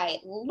gosh, I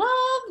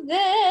love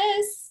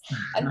this.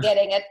 I'm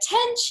getting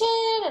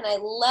attention, and I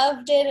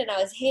loved it. And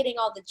I was hitting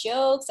all the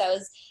jokes. I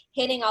was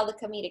hitting all the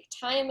comedic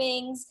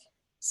timings.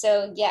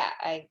 So yeah,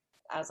 I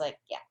was like,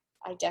 yeah,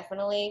 I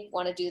definitely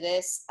want to do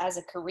this as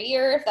a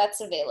career if that's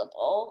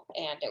available.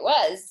 And it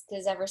was,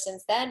 because ever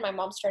since then, my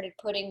mom started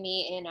putting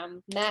me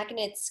in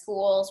magnet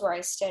schools where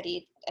I've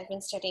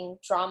been studying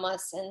drama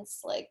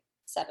since like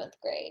 7th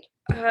grade.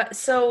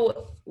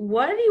 So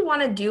what do you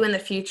want to do in the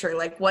future?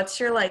 Like, what's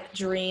your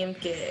dream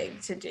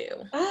gig to do?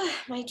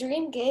 My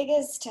dream gig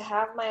is to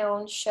have my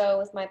own show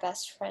with my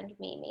best friend,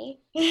 Mimi.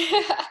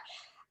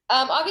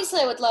 Obviously,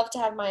 I would love to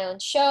have my own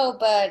show,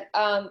 but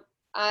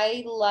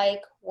I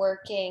like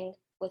working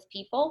with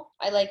people.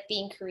 I like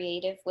being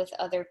creative with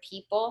other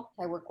people.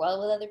 I work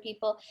well with other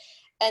people.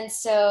 And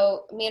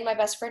so me and my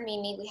best friend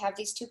Mimi, we have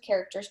these 2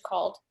 characters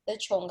called the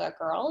Chonga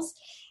Girls.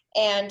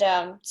 And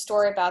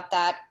story about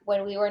that,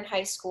 when we were in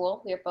high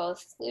school, we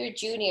were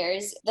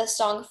juniors, the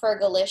song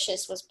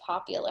Fergalicious was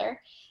popular.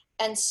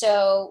 And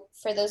so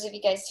for those of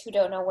you guys who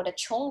don't know what a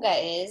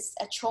chonga is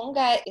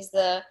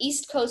the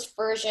East Coast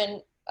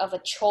version of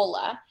a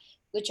chola,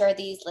 which are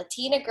these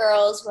Latina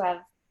girls who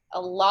have a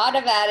lot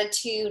of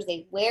attitude.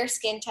 They wear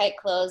skin-tight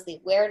clothes.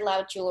 They wear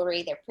loud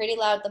jewelry. They're pretty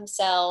loud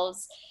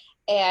themselves.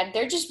 And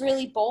they're just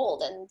really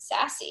bold and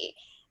sassy.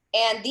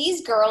 And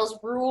these girls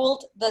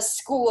ruled the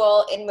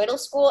school in middle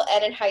school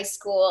and in high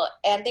school.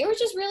 And they were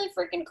just really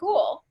freaking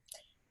cool.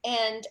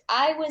 And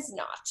I was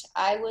not.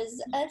 I was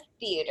a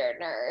theater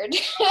nerd.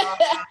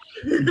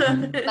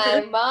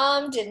 My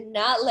mom did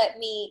not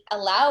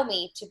allow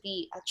me to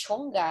be a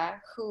chonga.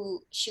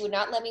 She would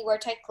not let me wear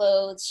tight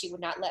clothes. She would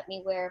not let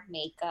me wear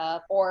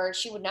makeup, or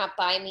she would not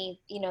buy me,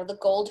 the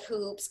gold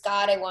hoops.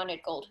 God, I wanted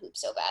gold hoops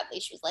so badly.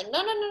 She was like, no,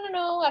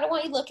 I don't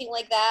want you looking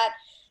like that.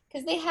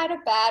 Because they had a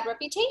bad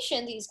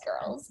reputation, these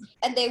girls.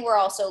 And they were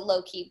also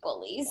low-key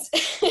bullies.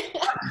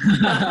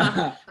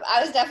 I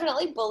was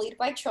definitely bullied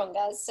by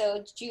chongas.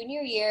 So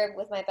junior year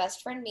with my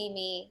best friend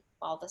Mimi,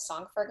 while the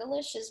song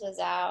Fergalicious was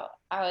out,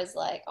 I was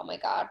like, oh my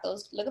God,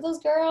 look at those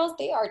girls.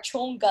 They are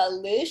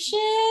chongalicious.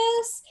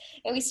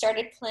 And we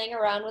started playing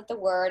around with the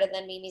word, and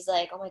then Mimi's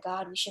like, oh my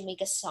God, we should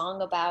make a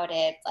song about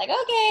it. Like,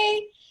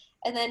 okay.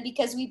 And then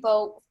because we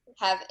both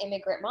have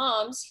immigrant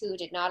moms who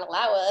did not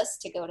allow us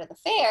to go to the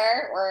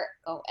fair or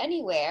go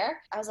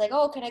anywhere, I was like,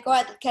 oh, can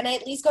I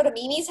at least go to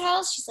Mimi's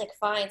house? She's like,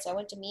 fine. So I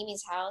went to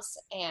Mimi's house,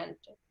 and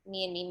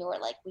me and Mimi were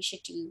like, we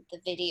should do the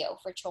video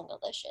for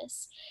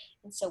Chongalicious.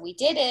 And so we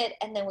did it,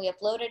 and then we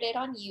uploaded it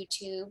on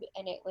YouTube,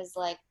 and it was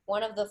like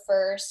one of the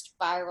first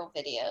viral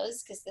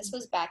videos, because this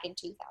was back in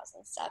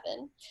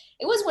 2007.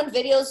 It was when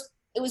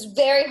it was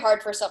very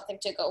hard for something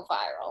to go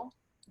viral.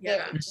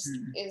 Yeah.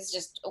 It was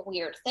just a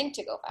weird thing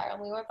to go viral.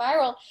 And we went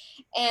viral,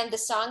 and the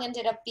song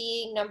ended up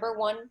being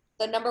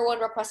the number one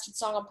requested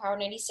song on Power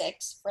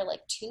 96 for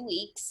like 2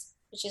 weeks,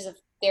 which is a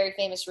very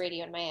famous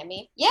radio in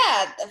Miami.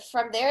 Yeah,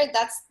 from there,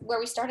 that's where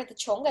we started the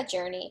Chonga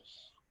journey.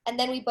 And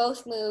then we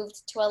both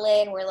moved to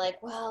LA, and we're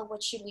like, well,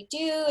 what should we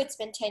do? It's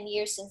been 10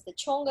 years since the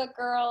Chonga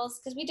Girls,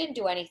 because we didn't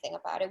do anything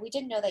about it. We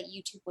didn't know that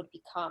YouTube would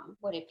become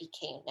what it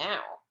became now.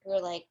 We were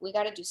like, we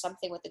got to do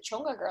something with the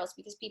Chonga Girls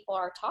because people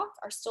are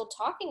still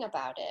talking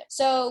about it.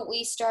 So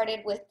we started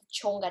with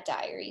Chonga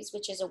Diaries,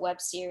 which is a web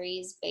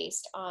series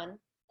based on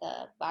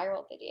the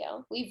viral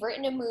video. We've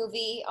written a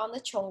movie on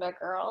the Chonga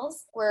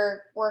Girls.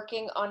 We're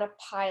working on a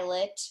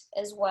pilot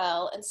as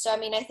well. And so, I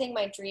mean, I think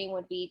my dream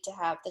would be to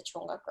have the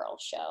Chonga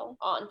Girls show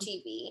on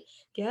TV.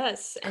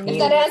 Yes. And if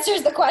that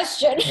answers the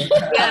question.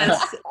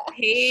 Yes.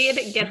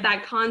 Paid, get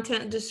that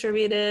content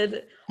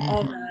distributed,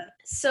 all that.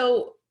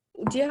 So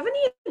do you have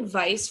any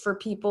advice for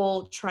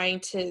people trying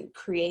to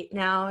create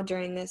now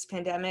during this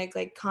pandemic,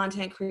 like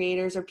content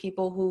creators or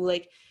people who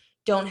like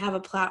don't have a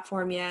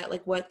platform yet,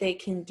 like what they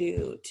can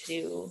do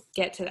to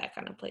get to that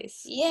kind of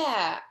place?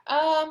 Yeah.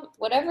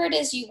 Whatever it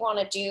is you want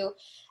to do,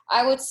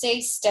 I would say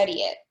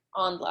study it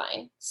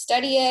online.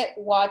 Study it,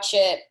 watch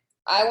it.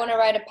 I want to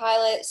write a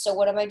pilot, so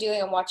what am I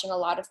doing? I'm watching a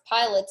lot of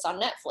pilots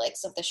on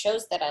Netflix of the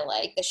shows that I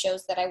like, the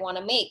shows that I want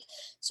to make.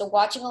 So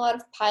watching a lot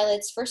of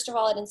pilots, first of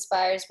all, it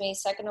inspires me.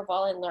 Second of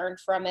all, I learn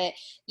from it.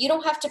 You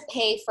don't have to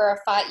pay for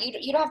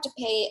you don't have to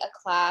pay a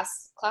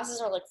class. Classes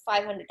are like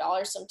 $500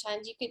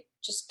 sometimes. You could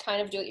just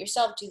kind of do it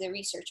yourself, do the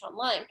research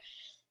online.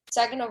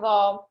 Second of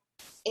all,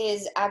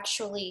 is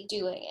actually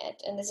doing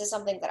it. And this is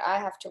something that I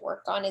have to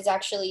work on, is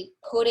actually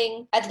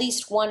putting at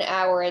least 1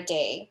 hour a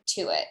day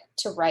to it,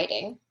 to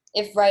writing.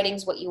 If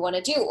writing's what you want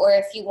to do, or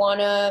if you want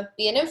to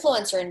be an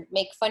influencer and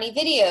make funny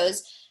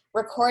videos,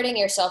 recording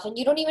yourself, and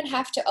you don't even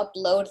have to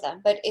upload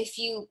them, but if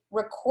you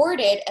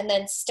record it and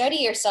then study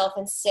yourself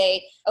and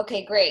say,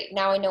 okay, great,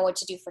 now I know what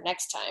to do for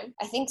next time.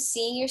 I think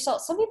seeing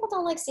yourself, some people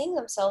don't like seeing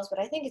themselves, but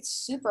I think it's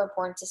super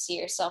important to see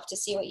yourself, to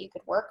see what you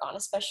could work on,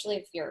 especially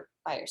if you're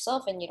by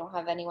yourself and you don't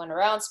have anyone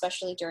around,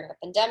 especially during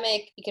a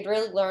pandemic. You could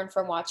really learn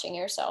from watching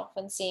yourself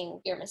and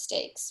seeing your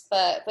mistakes.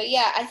 But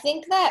yeah, I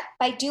think that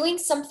by doing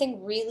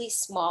something really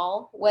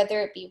small, whether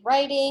it be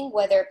writing,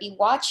 whether it be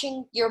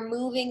watching, you're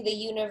moving the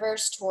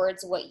universe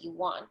towards what you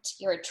want.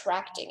 You're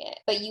attracting it.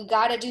 But you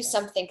got to do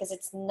something, because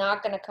it's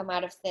not going to come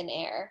out of thin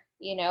air,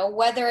 you know,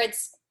 whether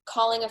it's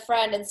calling a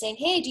friend and saying,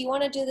 hey, do you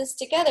want to do this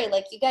together?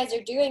 Like, you guys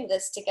are doing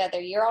this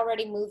together. You're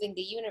already moving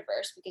the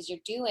universe because you're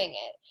doing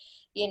it.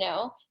 You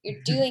know,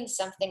 you're doing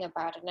something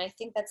about it. And I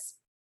think that's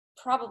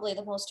probably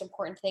the most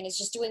important thing, is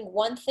just doing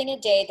one thing a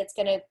day that's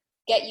going to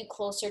get you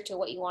closer to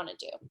what you want to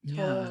do.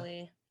 Yeah.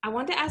 Totally. I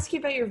wanted to ask you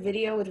about your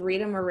video with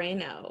Rita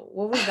Moreno.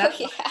 What was that?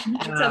 Yeah.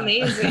 That's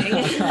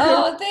amazing.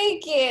 Oh,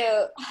 thank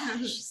you.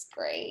 She's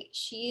great.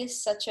 She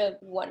is such a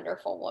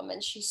wonderful woman.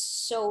 She's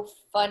so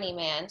funny,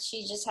 man.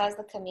 She just has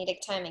the comedic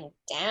timing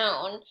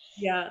down.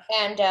 Yeah.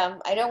 And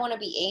I don't want to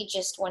be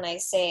ageist when I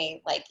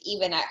say, like,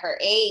 even at her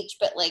age,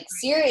 but, like,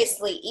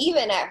 seriously,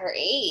 even at her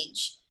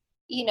age,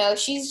 you know,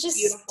 she's just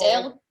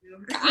still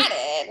got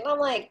it. And I'm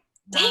like,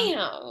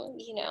 damn,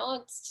 you know,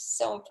 it's just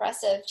so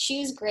impressive. She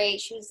was great.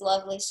 She was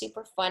lovely,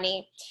 super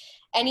funny.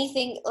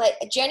 Anything, like,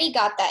 Jenny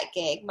got that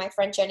gig. My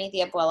friend Jenny,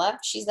 the Abuela,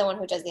 she's the one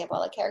who does the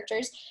Abuela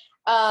characters.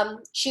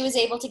 She was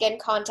able to get in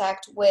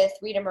contact with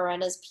Rita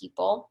Moreno's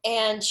people,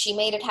 and she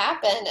made it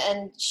happen.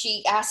 And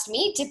she asked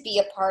me to be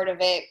a part of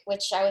it,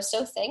 which I was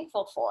so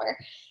thankful for.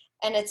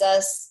 And it's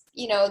us,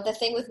 you know, the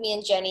thing with me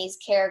and Jenny's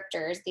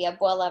characters, the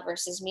Abuela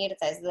versus Mirta,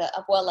 the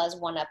Abuelas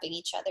one-upping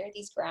each other,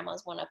 these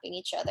grandmas one-upping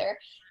each other.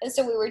 And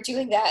so we were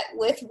doing that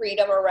with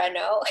Rita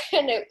Moreno,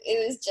 and it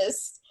was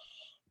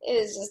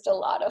just a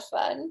lot of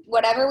fun.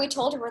 Whatever we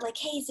told her, we're like,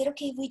 hey, is it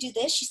okay if we do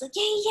this? She's like,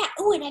 yeah.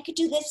 Oh, and I could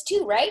do this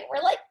too, right?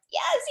 We're like,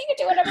 yes, you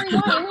can do whatever you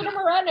want. Rita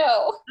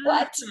Moreno.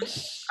 What?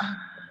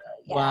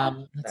 Yeah.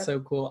 Wow, that's so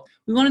cool.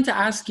 We wanted to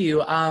ask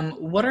you,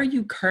 what are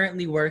you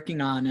currently working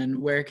on, and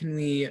where can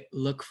we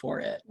look for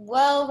it?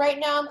 Well, right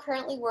now I'm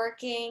currently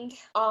working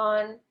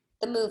on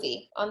the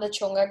movie, on the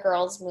Chonga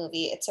Girls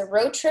movie. It's a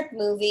road trip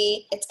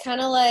movie. It's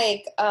kind of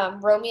like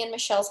Romy and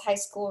Michelle's high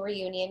school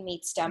reunion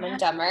meets Dumb and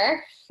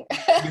Dumber.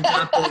 You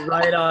got the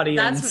right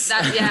audience.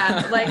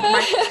 Yeah, like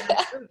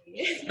my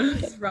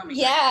movie. Romy.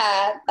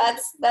 Yeah,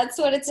 that's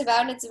what it's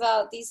about. It's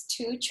about these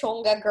two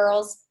Chonga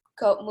girls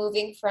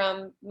moving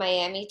from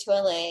Miami to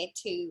LA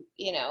to,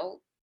 you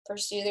know,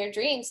 pursue their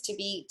dreams to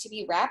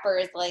be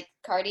rappers like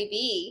Cardi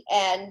B.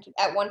 And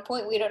at one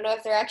point, we don't know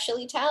if they're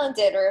actually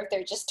talented or if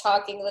they're just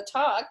talking the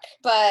talk,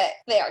 but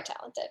they are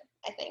talented,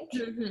 I think,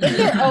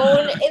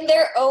 in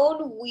their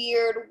own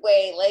weird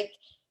way. Like,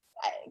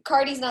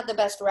 Cardi's not the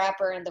best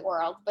rapper in the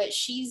world, but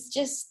she's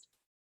just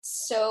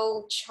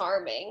so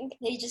charming.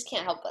 You just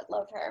can't help but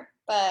love her.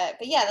 But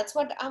yeah, that's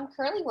what I'm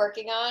currently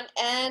working on,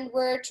 and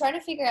we're trying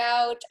to figure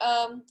out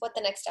what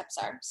the next steps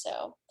are.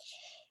 So,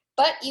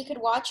 but you could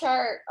watch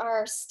our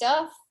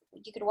stuff.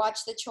 You could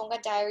watch the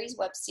Chonga Diaries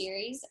web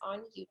series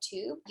on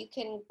YouTube. You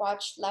can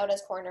watch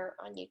Lauda's Corner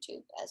on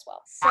YouTube as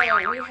well. So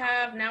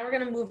now we're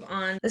going to move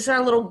on. This is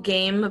our little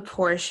game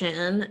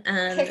portion.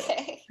 And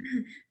Okay.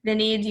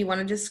 Vinny, do you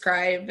want to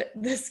describe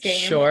this game?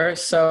 Sure.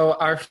 So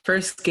our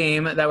first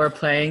game that we're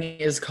playing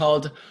is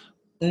called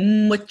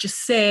What You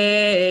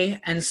Say?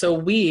 And so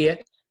we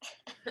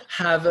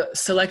have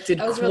selected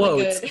quotes.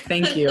 Really good.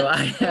 Thank you.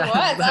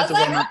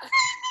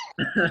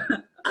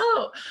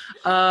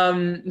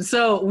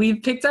 So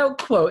we've picked out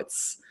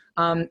quotes,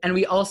 and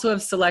we also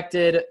have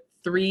selected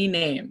 3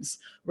 names.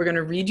 We're going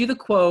to read you the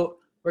quote,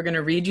 we're going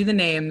to read you the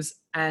names,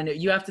 and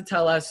you have to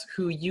tell us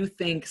who you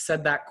think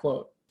said that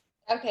quote.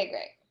 Okay,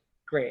 great.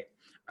 Great.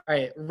 All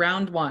right,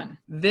 round 1.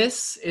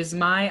 This is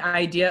my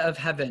idea of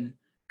heaven,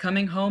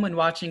 coming home and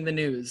watching the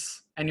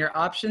news. And your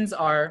options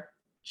are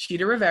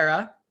Cheetah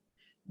Rivera,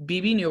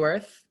 BB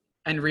Newirth,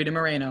 and Rita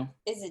Moreno.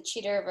 Is it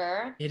Cheetah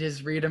Rivera? It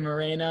is Rita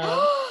Moreno.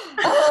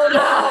 Oh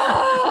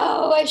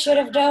no! I should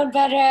have known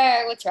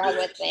better. What's wrong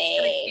with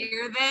me?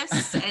 Hear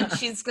this, and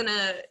she's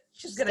gonna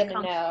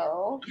come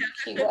know.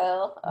 She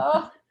will.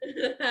 Oh.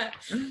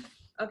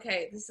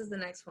 Okay, this is the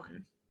next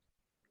one.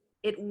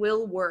 It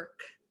will work.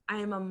 I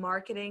am a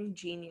marketing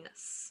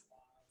genius.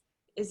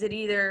 Is it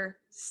either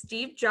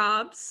Steve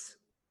Jobs,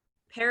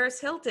 Paris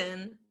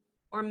Hilton,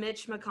 or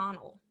Mitch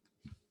McConnell?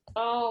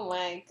 Oh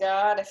my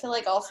God. I feel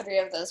like all 3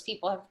 of those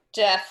people have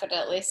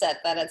definitely said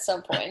that at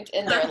some point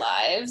in their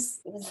lives.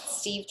 Was it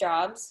Steve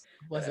Jobs?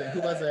 Who was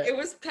it? It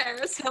was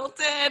Paris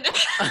Hilton.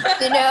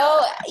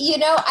 You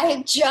know,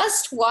 I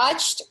just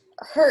watched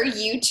her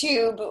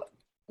YouTube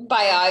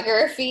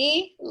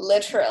biography,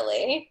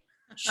 literally.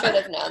 Should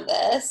have known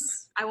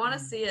this. I want to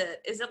see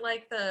it. Is it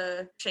like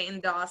the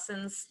Shane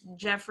Dawson's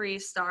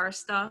Jeffree Star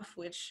stuff,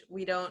 which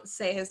we don't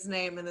say his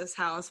name in this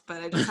house,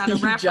 but I just had to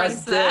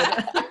reference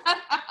that.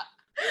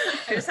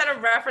 I just had to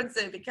reference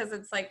it because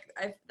it's like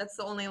that's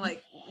the only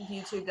like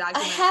YouTube document.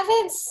 I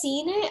haven't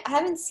seen it. I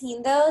haven't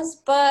seen those,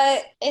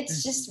 but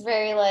it's just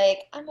very like,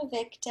 I'm a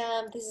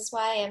victim. This is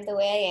why I am the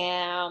way I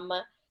am.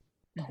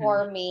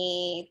 Poor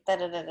me. Da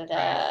da da da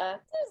da. It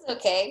was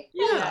okay.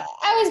 Yeah.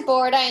 I was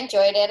bored. I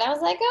enjoyed it. I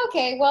was like,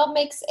 okay, well,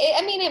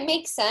 it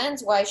makes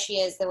sense why she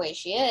is the way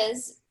she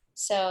is.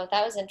 So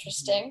that was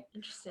interesting.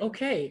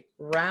 Okay,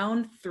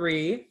 round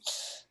 3.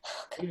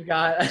 You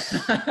got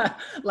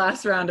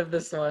last round of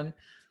this one.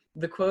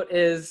 The quote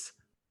is,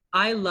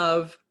 I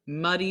love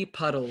muddy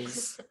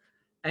puddles.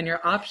 And your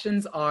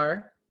options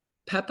are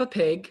Peppa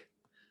Pig,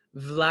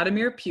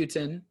 Vladimir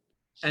Putin,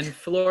 and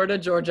Florida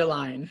Georgia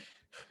Line.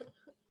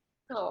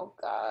 Oh,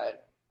 God.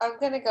 I'm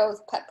going to go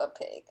with Peppa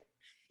Pig.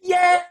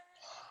 Yeah!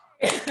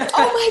 Oh,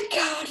 my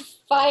God.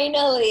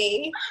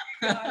 Finally.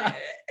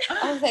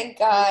 Oh, thank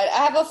God. I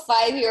have a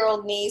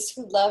 5-year-old niece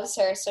who loves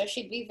her, so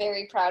she'd be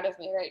very proud of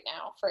me right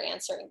now for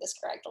answering this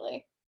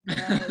correctly.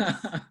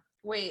 Yes.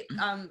 Wait,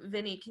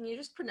 Vinny, can you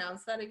just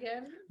pronounce that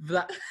again?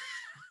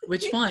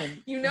 Which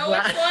one? You know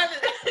which one?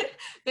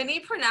 Vinny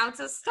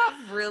pronounces stuff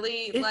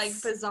really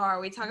bizarre.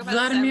 We talk about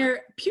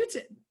Vladimir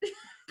Putin.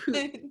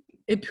 Putin?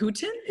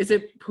 Is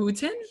it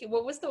Putin?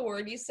 What was the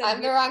word you said?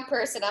 I'm the wrong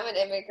person. I'm an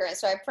immigrant,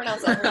 so I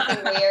pronounce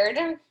everything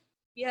weird.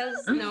 He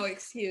has no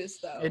excuse,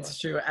 though. It's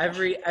true.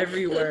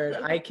 Every word.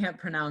 I can't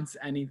pronounce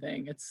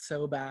anything. It's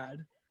so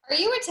bad. Are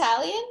you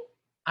Italian?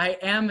 I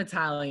am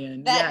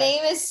Italian. That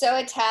name is so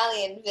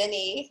Italian,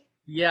 Vinny.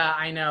 Yeah,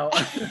 I know.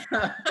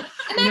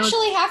 I'm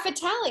actually half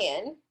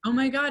Italian. Oh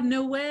my God,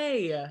 no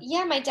way.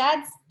 Yeah, my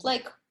dad's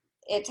like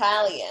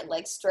Italian,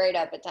 like straight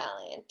up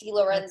Italian. Di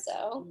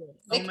Lorenzo.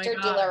 Victor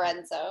Di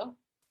Lorenzo.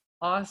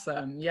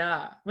 Awesome.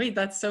 Yeah. Wait,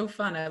 that's so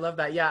fun. I love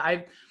that.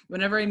 Yeah,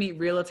 whenever I meet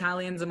real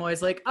Italians, I'm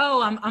always like,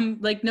 "Oh, I'm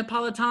like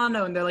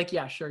Napolitano." And they're like,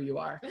 "Yeah, sure you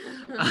are."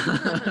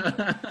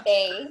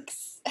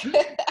 Thanks.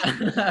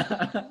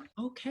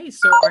 Okay,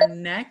 so our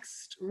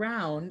next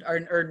round,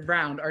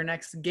 our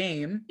next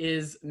game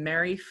is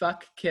Marry,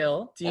 Fuck,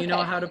 Kill. Do you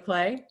know how to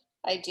play?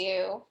 I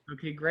do.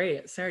 Okay,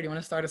 great. Sarah, do you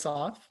want to start us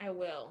off? I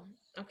will.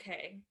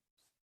 Okay.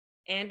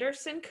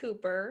 Anderson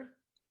Cooper,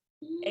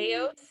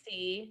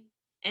 AOC,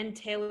 and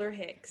Taylor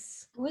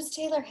Hicks. Who's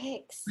Taylor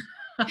Hicks?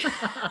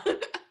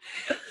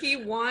 He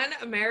won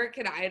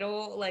American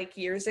Idol like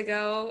years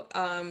ago.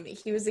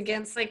 He was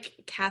against like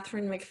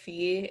Catherine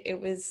McPhee. It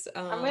was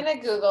I'm gonna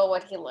Google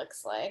what he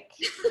looks like.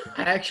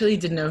 I actually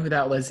didn't know who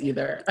that was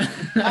either.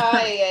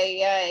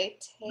 Ay.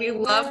 We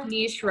love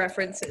niche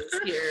references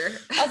here.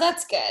 Oh,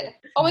 that's good.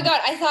 Oh my God,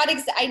 I thought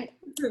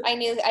I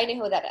knew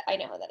who that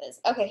is.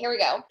 Okay, here we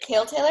go.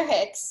 Kill Taylor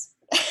Hicks.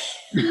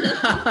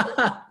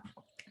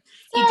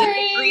 He did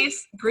the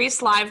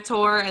Grease live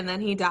tour and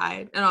then he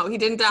died. No, he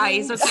didn't die.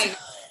 He's okay.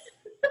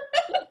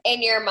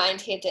 In your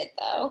mind, he did,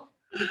 though.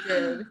 He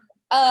did.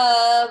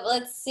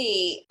 Let's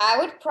see. I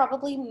would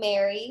probably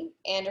marry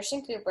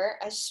Anderson Cooper.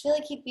 I just feel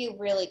like he'd be a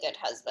really good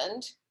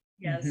husband.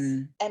 Yes.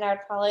 Mhm. And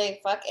I'd probably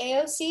fuck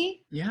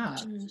AOC. Yeah.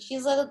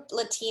 She's a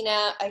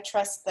Latina. I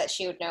trust that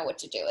she would know what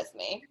to do with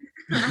me.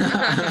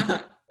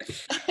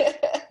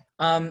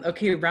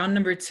 Okay, round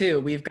number 2.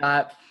 We've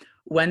got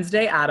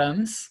Wednesday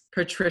Addams,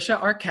 Patricia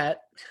Arquette,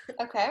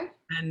 Okay.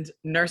 and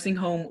nursing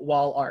home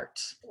wall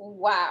art.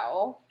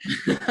 Wow.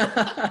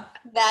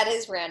 That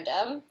is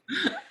random.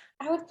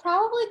 I would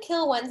probably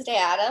kill Wednesday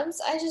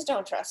Addams. I just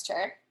don't trust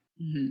her.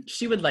 Mhm.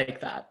 She would like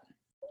that.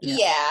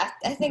 Yeah,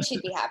 I think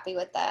she'd be happy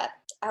with that.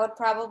 I would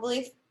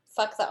probably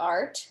fuck the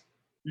art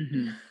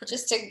Mhm.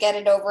 just to get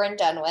it over and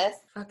done with.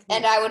 Fuck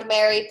And me. I would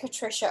marry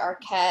Patricia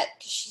Arquette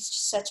because she's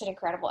just such an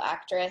incredible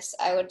actress.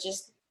 I would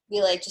just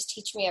be like, just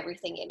teach me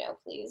everything you know,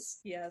 please.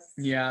 Yes.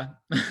 Yeah.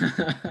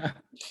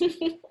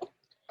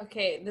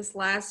 Okay, this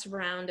last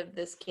round of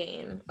this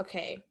game.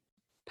 Okay.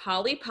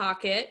 Polly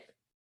Pocket,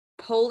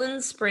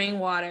 Poland Spring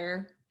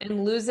Water,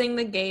 and losing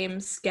the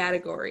game's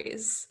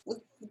categories.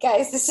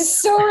 Guys, this is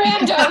so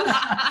random.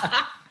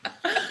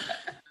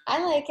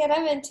 I like it.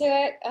 I'm into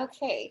it.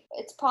 Okay.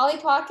 It's Polly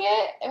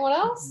Pocket. And what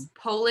else?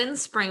 Poland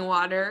Spring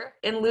Water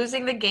and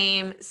losing the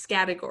game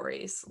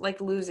categories, like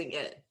losing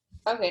it.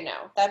 Okay,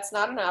 no. That's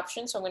not an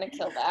option, so I'm going to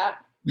kill that.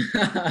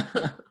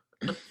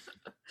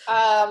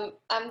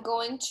 I'm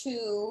going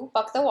to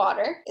fuck the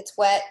water. It's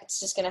wet. It's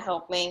just going to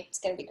help me. It's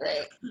going to be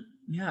great.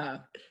 Yeah.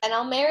 And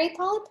I'll marry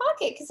Polly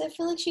Pocket because I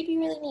feel like she'd be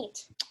really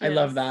neat. I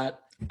love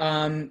that.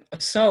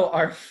 So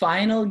our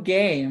final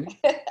game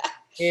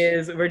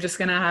is we're just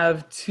gonna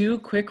have 2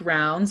 quick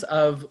rounds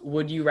of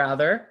Would You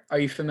Rather. Are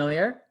you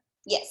familiar?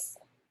 Yes.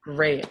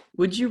 Great.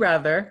 Would you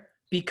rather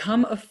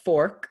become a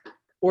fork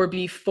or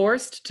be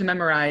forced to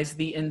memorize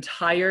the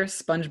entire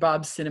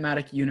SpongeBob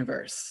cinematic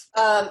universe?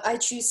 I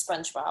choose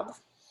SpongeBob.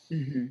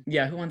 Mm-hmm.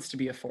 Yeah, who wants to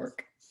be a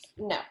fork?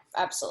 No,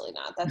 absolutely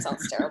not. That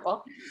sounds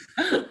terrible.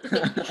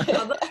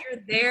 Although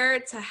you're there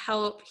to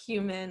help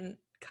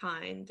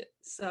humankind.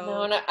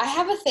 So No. I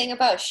have a thing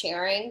about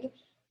sharing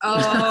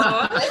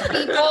Oh with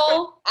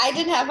people. I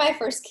didn't have my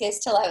first kiss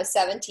till I was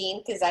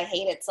 17 because I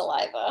hated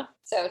saliva.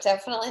 So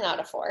definitely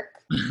not a fork.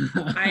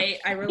 I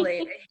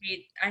relate.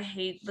 I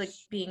hate like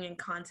being in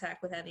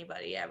contact with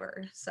anybody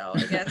ever. So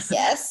I guess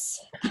Yes.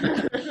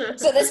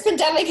 So this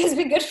pandemic has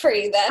been good for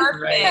you then.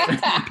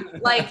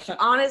 perfect. Like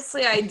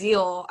honestly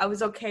ideal. I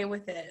was okay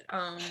with it.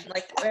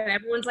 Like when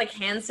everyone's like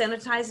hand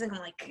sanitizing, I'm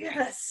like,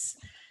 yes.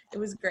 It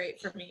was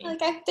great for me.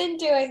 Like I've been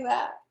doing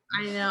that.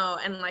 I know,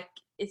 and like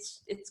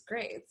it's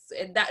great.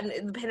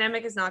 The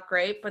pandemic is not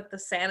great, but the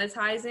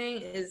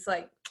sanitizing is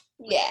like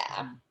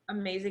Yeah.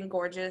 amazing,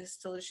 gorgeous,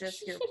 delicious.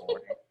 Here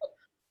for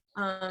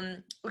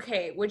it.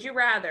 Okay, would you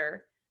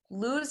rather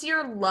lose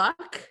your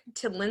luck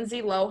to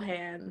Lindsay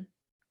Lohan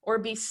or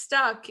be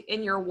stuck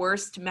in your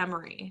worst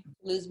memory?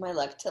 Lose my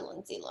luck to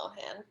Lindsay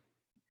Lohan.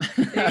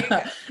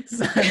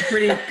 So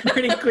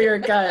pretty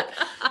clear cut.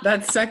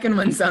 That second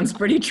one sounds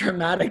pretty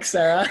traumatic,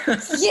 Sarah.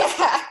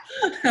 Yeah.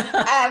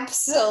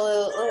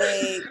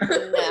 Absolutely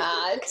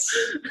not.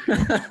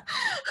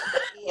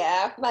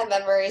 Yeah, my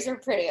bad memories are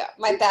pretty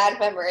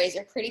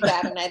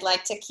bad, and I'd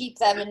like to keep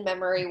them in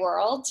memory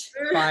world.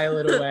 File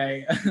it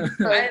away.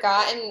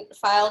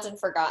 Filed and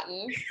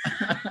forgotten.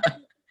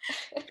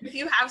 If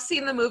you have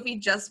seen the movie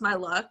Just My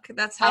Luck,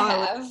 that's how I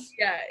have.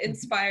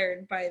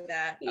 inspired by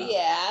that.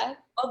 Yeah.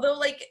 Although,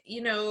 like,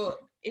 you know,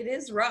 it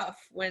is rough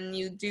when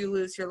you do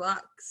lose your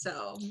luck.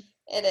 So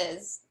It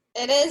is.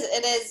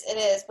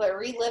 But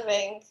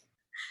reliving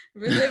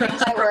reliving.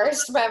 my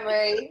worst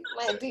memory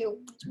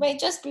might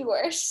just be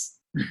worse.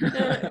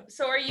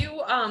 So are you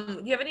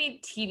do you have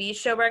any TV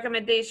show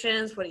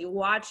recommendations? What are you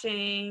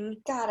watching?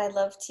 God, I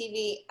love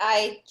TV.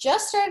 I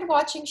just started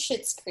watching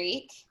Schitt's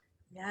Creek.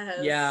 Yes.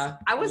 Yeah,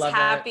 I was love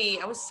happy.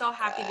 I was so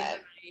happy God.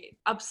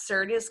 to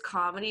absurdist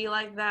comedy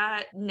like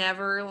that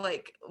never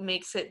like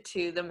makes it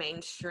to the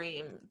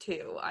mainstream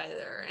too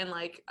either. And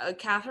like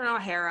Catherine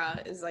O'Hara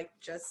is like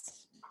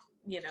just,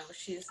 you know,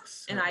 she's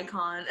an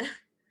icon.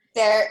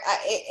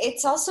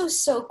 It's also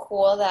so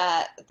cool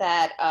that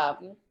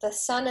the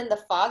son and the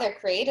father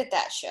created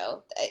that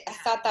show. I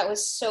thought that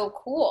was so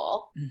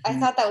cool. I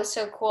thought that was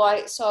so cool.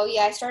 I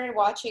started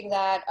watching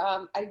that.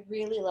 I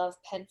really love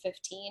Pen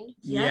 15.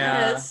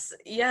 Yes.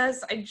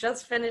 I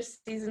just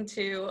finished season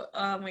 2.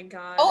 Oh my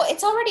god. Oh,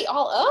 it's already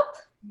all up?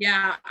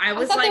 yeah. I I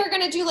was thought like, they were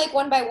gonna do like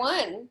one by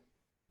one.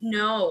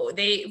 no,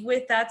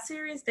 with that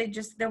series,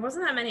 there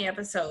wasn't that many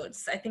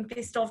episodes. I think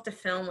they still have to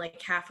film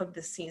like half of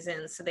the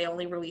season, so they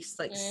only released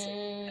like 6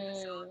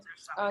 episodes or Oh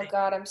something.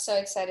 God, I'm so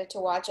excited to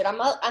watch it.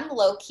 I'm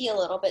low key a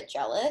little bit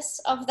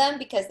jealous of them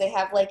because they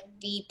have like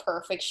the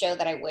perfect show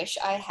that I wish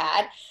I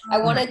had. I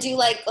want to do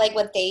like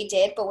what they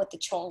did, but with the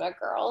Chonga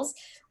girls,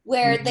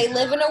 where they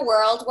live in a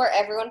world where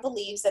everyone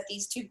believes that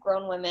these 2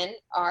 grown women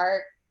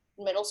are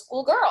middle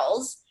school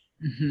girls.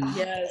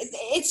 Yes.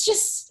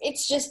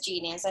 It's just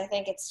genius. I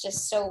think it's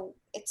so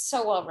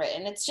well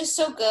written. It's just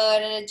so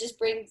good, and it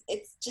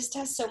just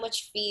has so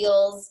much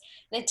feels,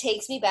 and it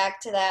takes me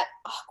back to that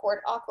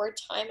awkward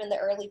time in the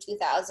early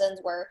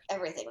 2000s where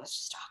everything was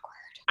just awkward.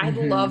 I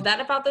love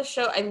that about the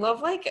show. I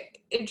love,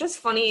 like, it's just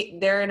funny,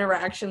 their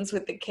interactions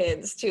with the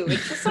kids too.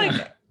 It's just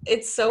like,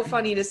 it's so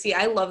funny to see.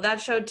 I love that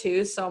show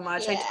too so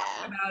much. Yeah. I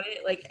talk about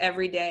it like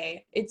every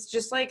day. It's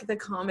just like the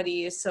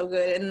comedy is so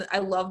good, and I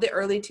love the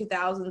early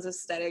 2000s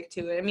aesthetic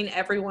to it. I mean,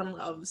 everyone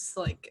loves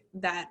like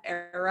that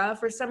era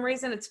for some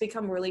reason. It's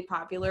become really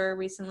popular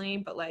recently,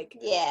 but like,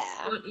 yeah,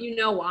 you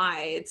know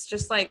why? It's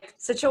just like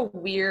such a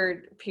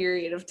weird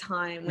period of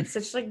time with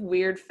such like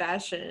weird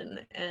fashion,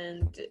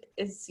 and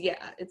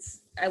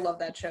I love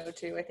that show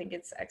too. I think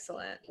it's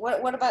excellent.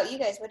 What about you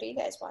guys? What are you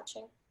guys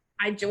watching?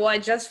 I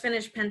just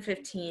finished Pen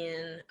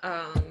 15.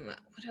 What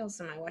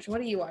else am I watching?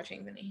 What are you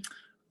watching, Vinny?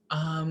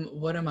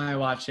 What am I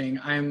watching?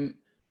 I'm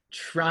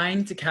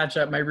trying to catch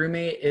up. My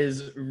roommate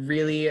is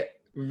really,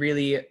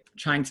 really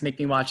trying to make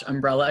me watch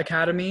Umbrella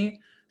Academy.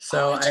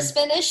 So I just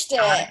finished it.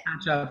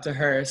 Catch up to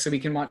her so we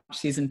can watch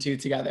season 2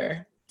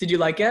 together. Did you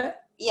like it?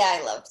 Yeah,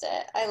 I loved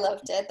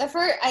it.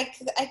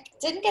 I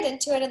didn't get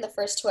into it in the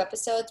first 2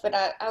 episodes, but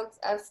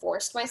I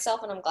forced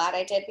myself, and I'm glad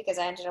I did because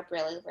I ended up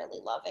really,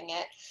 really loving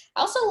it. I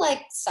also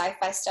like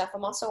sci-fi stuff.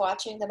 I'm also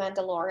watching The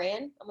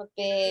Mandalorian. I'm a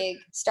big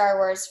Star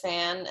Wars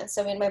fan, and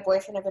so me and my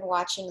boyfriend have been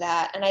watching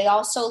that. And I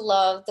also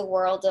love the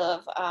world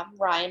of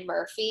Ryan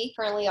Murphy.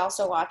 Currently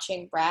also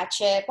watching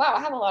Ratched. Wow, I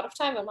have a lot of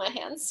time on my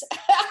hands.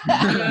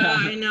 Yeah,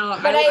 I know.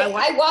 But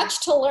I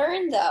watch to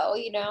learn, though,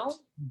 you know?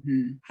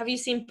 Mm-hmm. Have you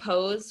seen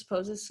Pose?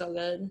 Pose is so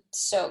good.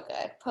 So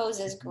good. Pose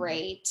is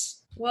great.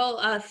 Well,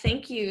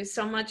 thank you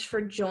so much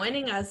for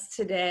joining us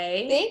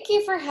today. Thank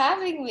you for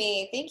having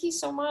me. Thank you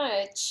so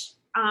much.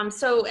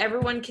 So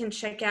everyone can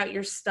check out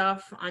your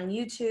stuff on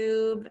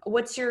YouTube.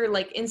 What's your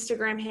like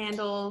Instagram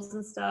handles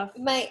and stuff?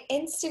 My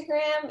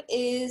Instagram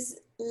is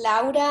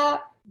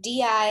Laura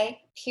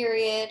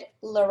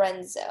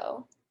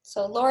Lorenzo.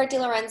 So Laura Di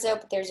Lorenzo,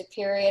 but there's a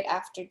period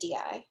after Di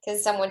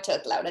because someone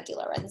took Laura Di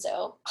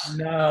Lorenzo.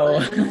 No.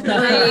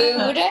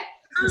 Rude.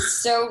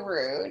 So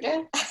rude.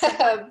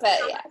 But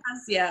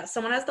yeah.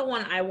 Someone has the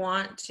one I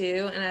want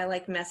too, and I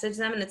like message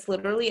them, and it's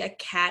literally a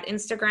cat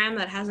Instagram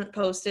that hasn't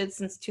posted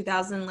since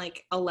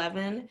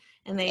 2011,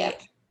 and they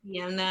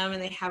DM them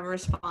and they haven't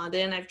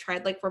responded, and I've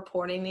tried like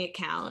reporting the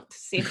account to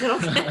see if it'll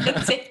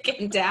get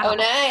taken down. Oh,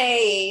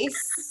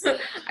 nice.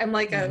 I'm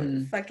like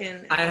a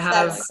fucking I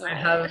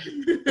have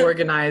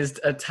organized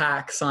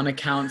attacks on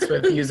accounts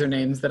with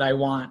usernames that I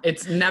want.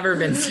 It's never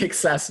been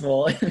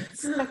successful.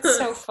 That's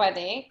so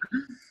funny.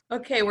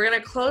 Okay, we're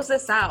gonna close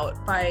this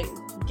out by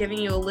giving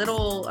you a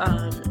little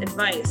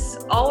advice.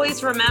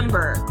 Always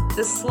remember,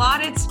 the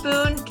slotted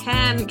spoon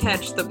can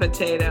catch the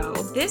potato.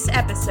 This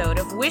episode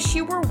of Wish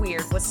You Were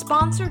Weird was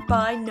sponsored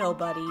by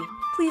Nobody.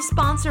 Please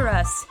sponsor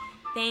us.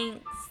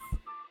 Thanks.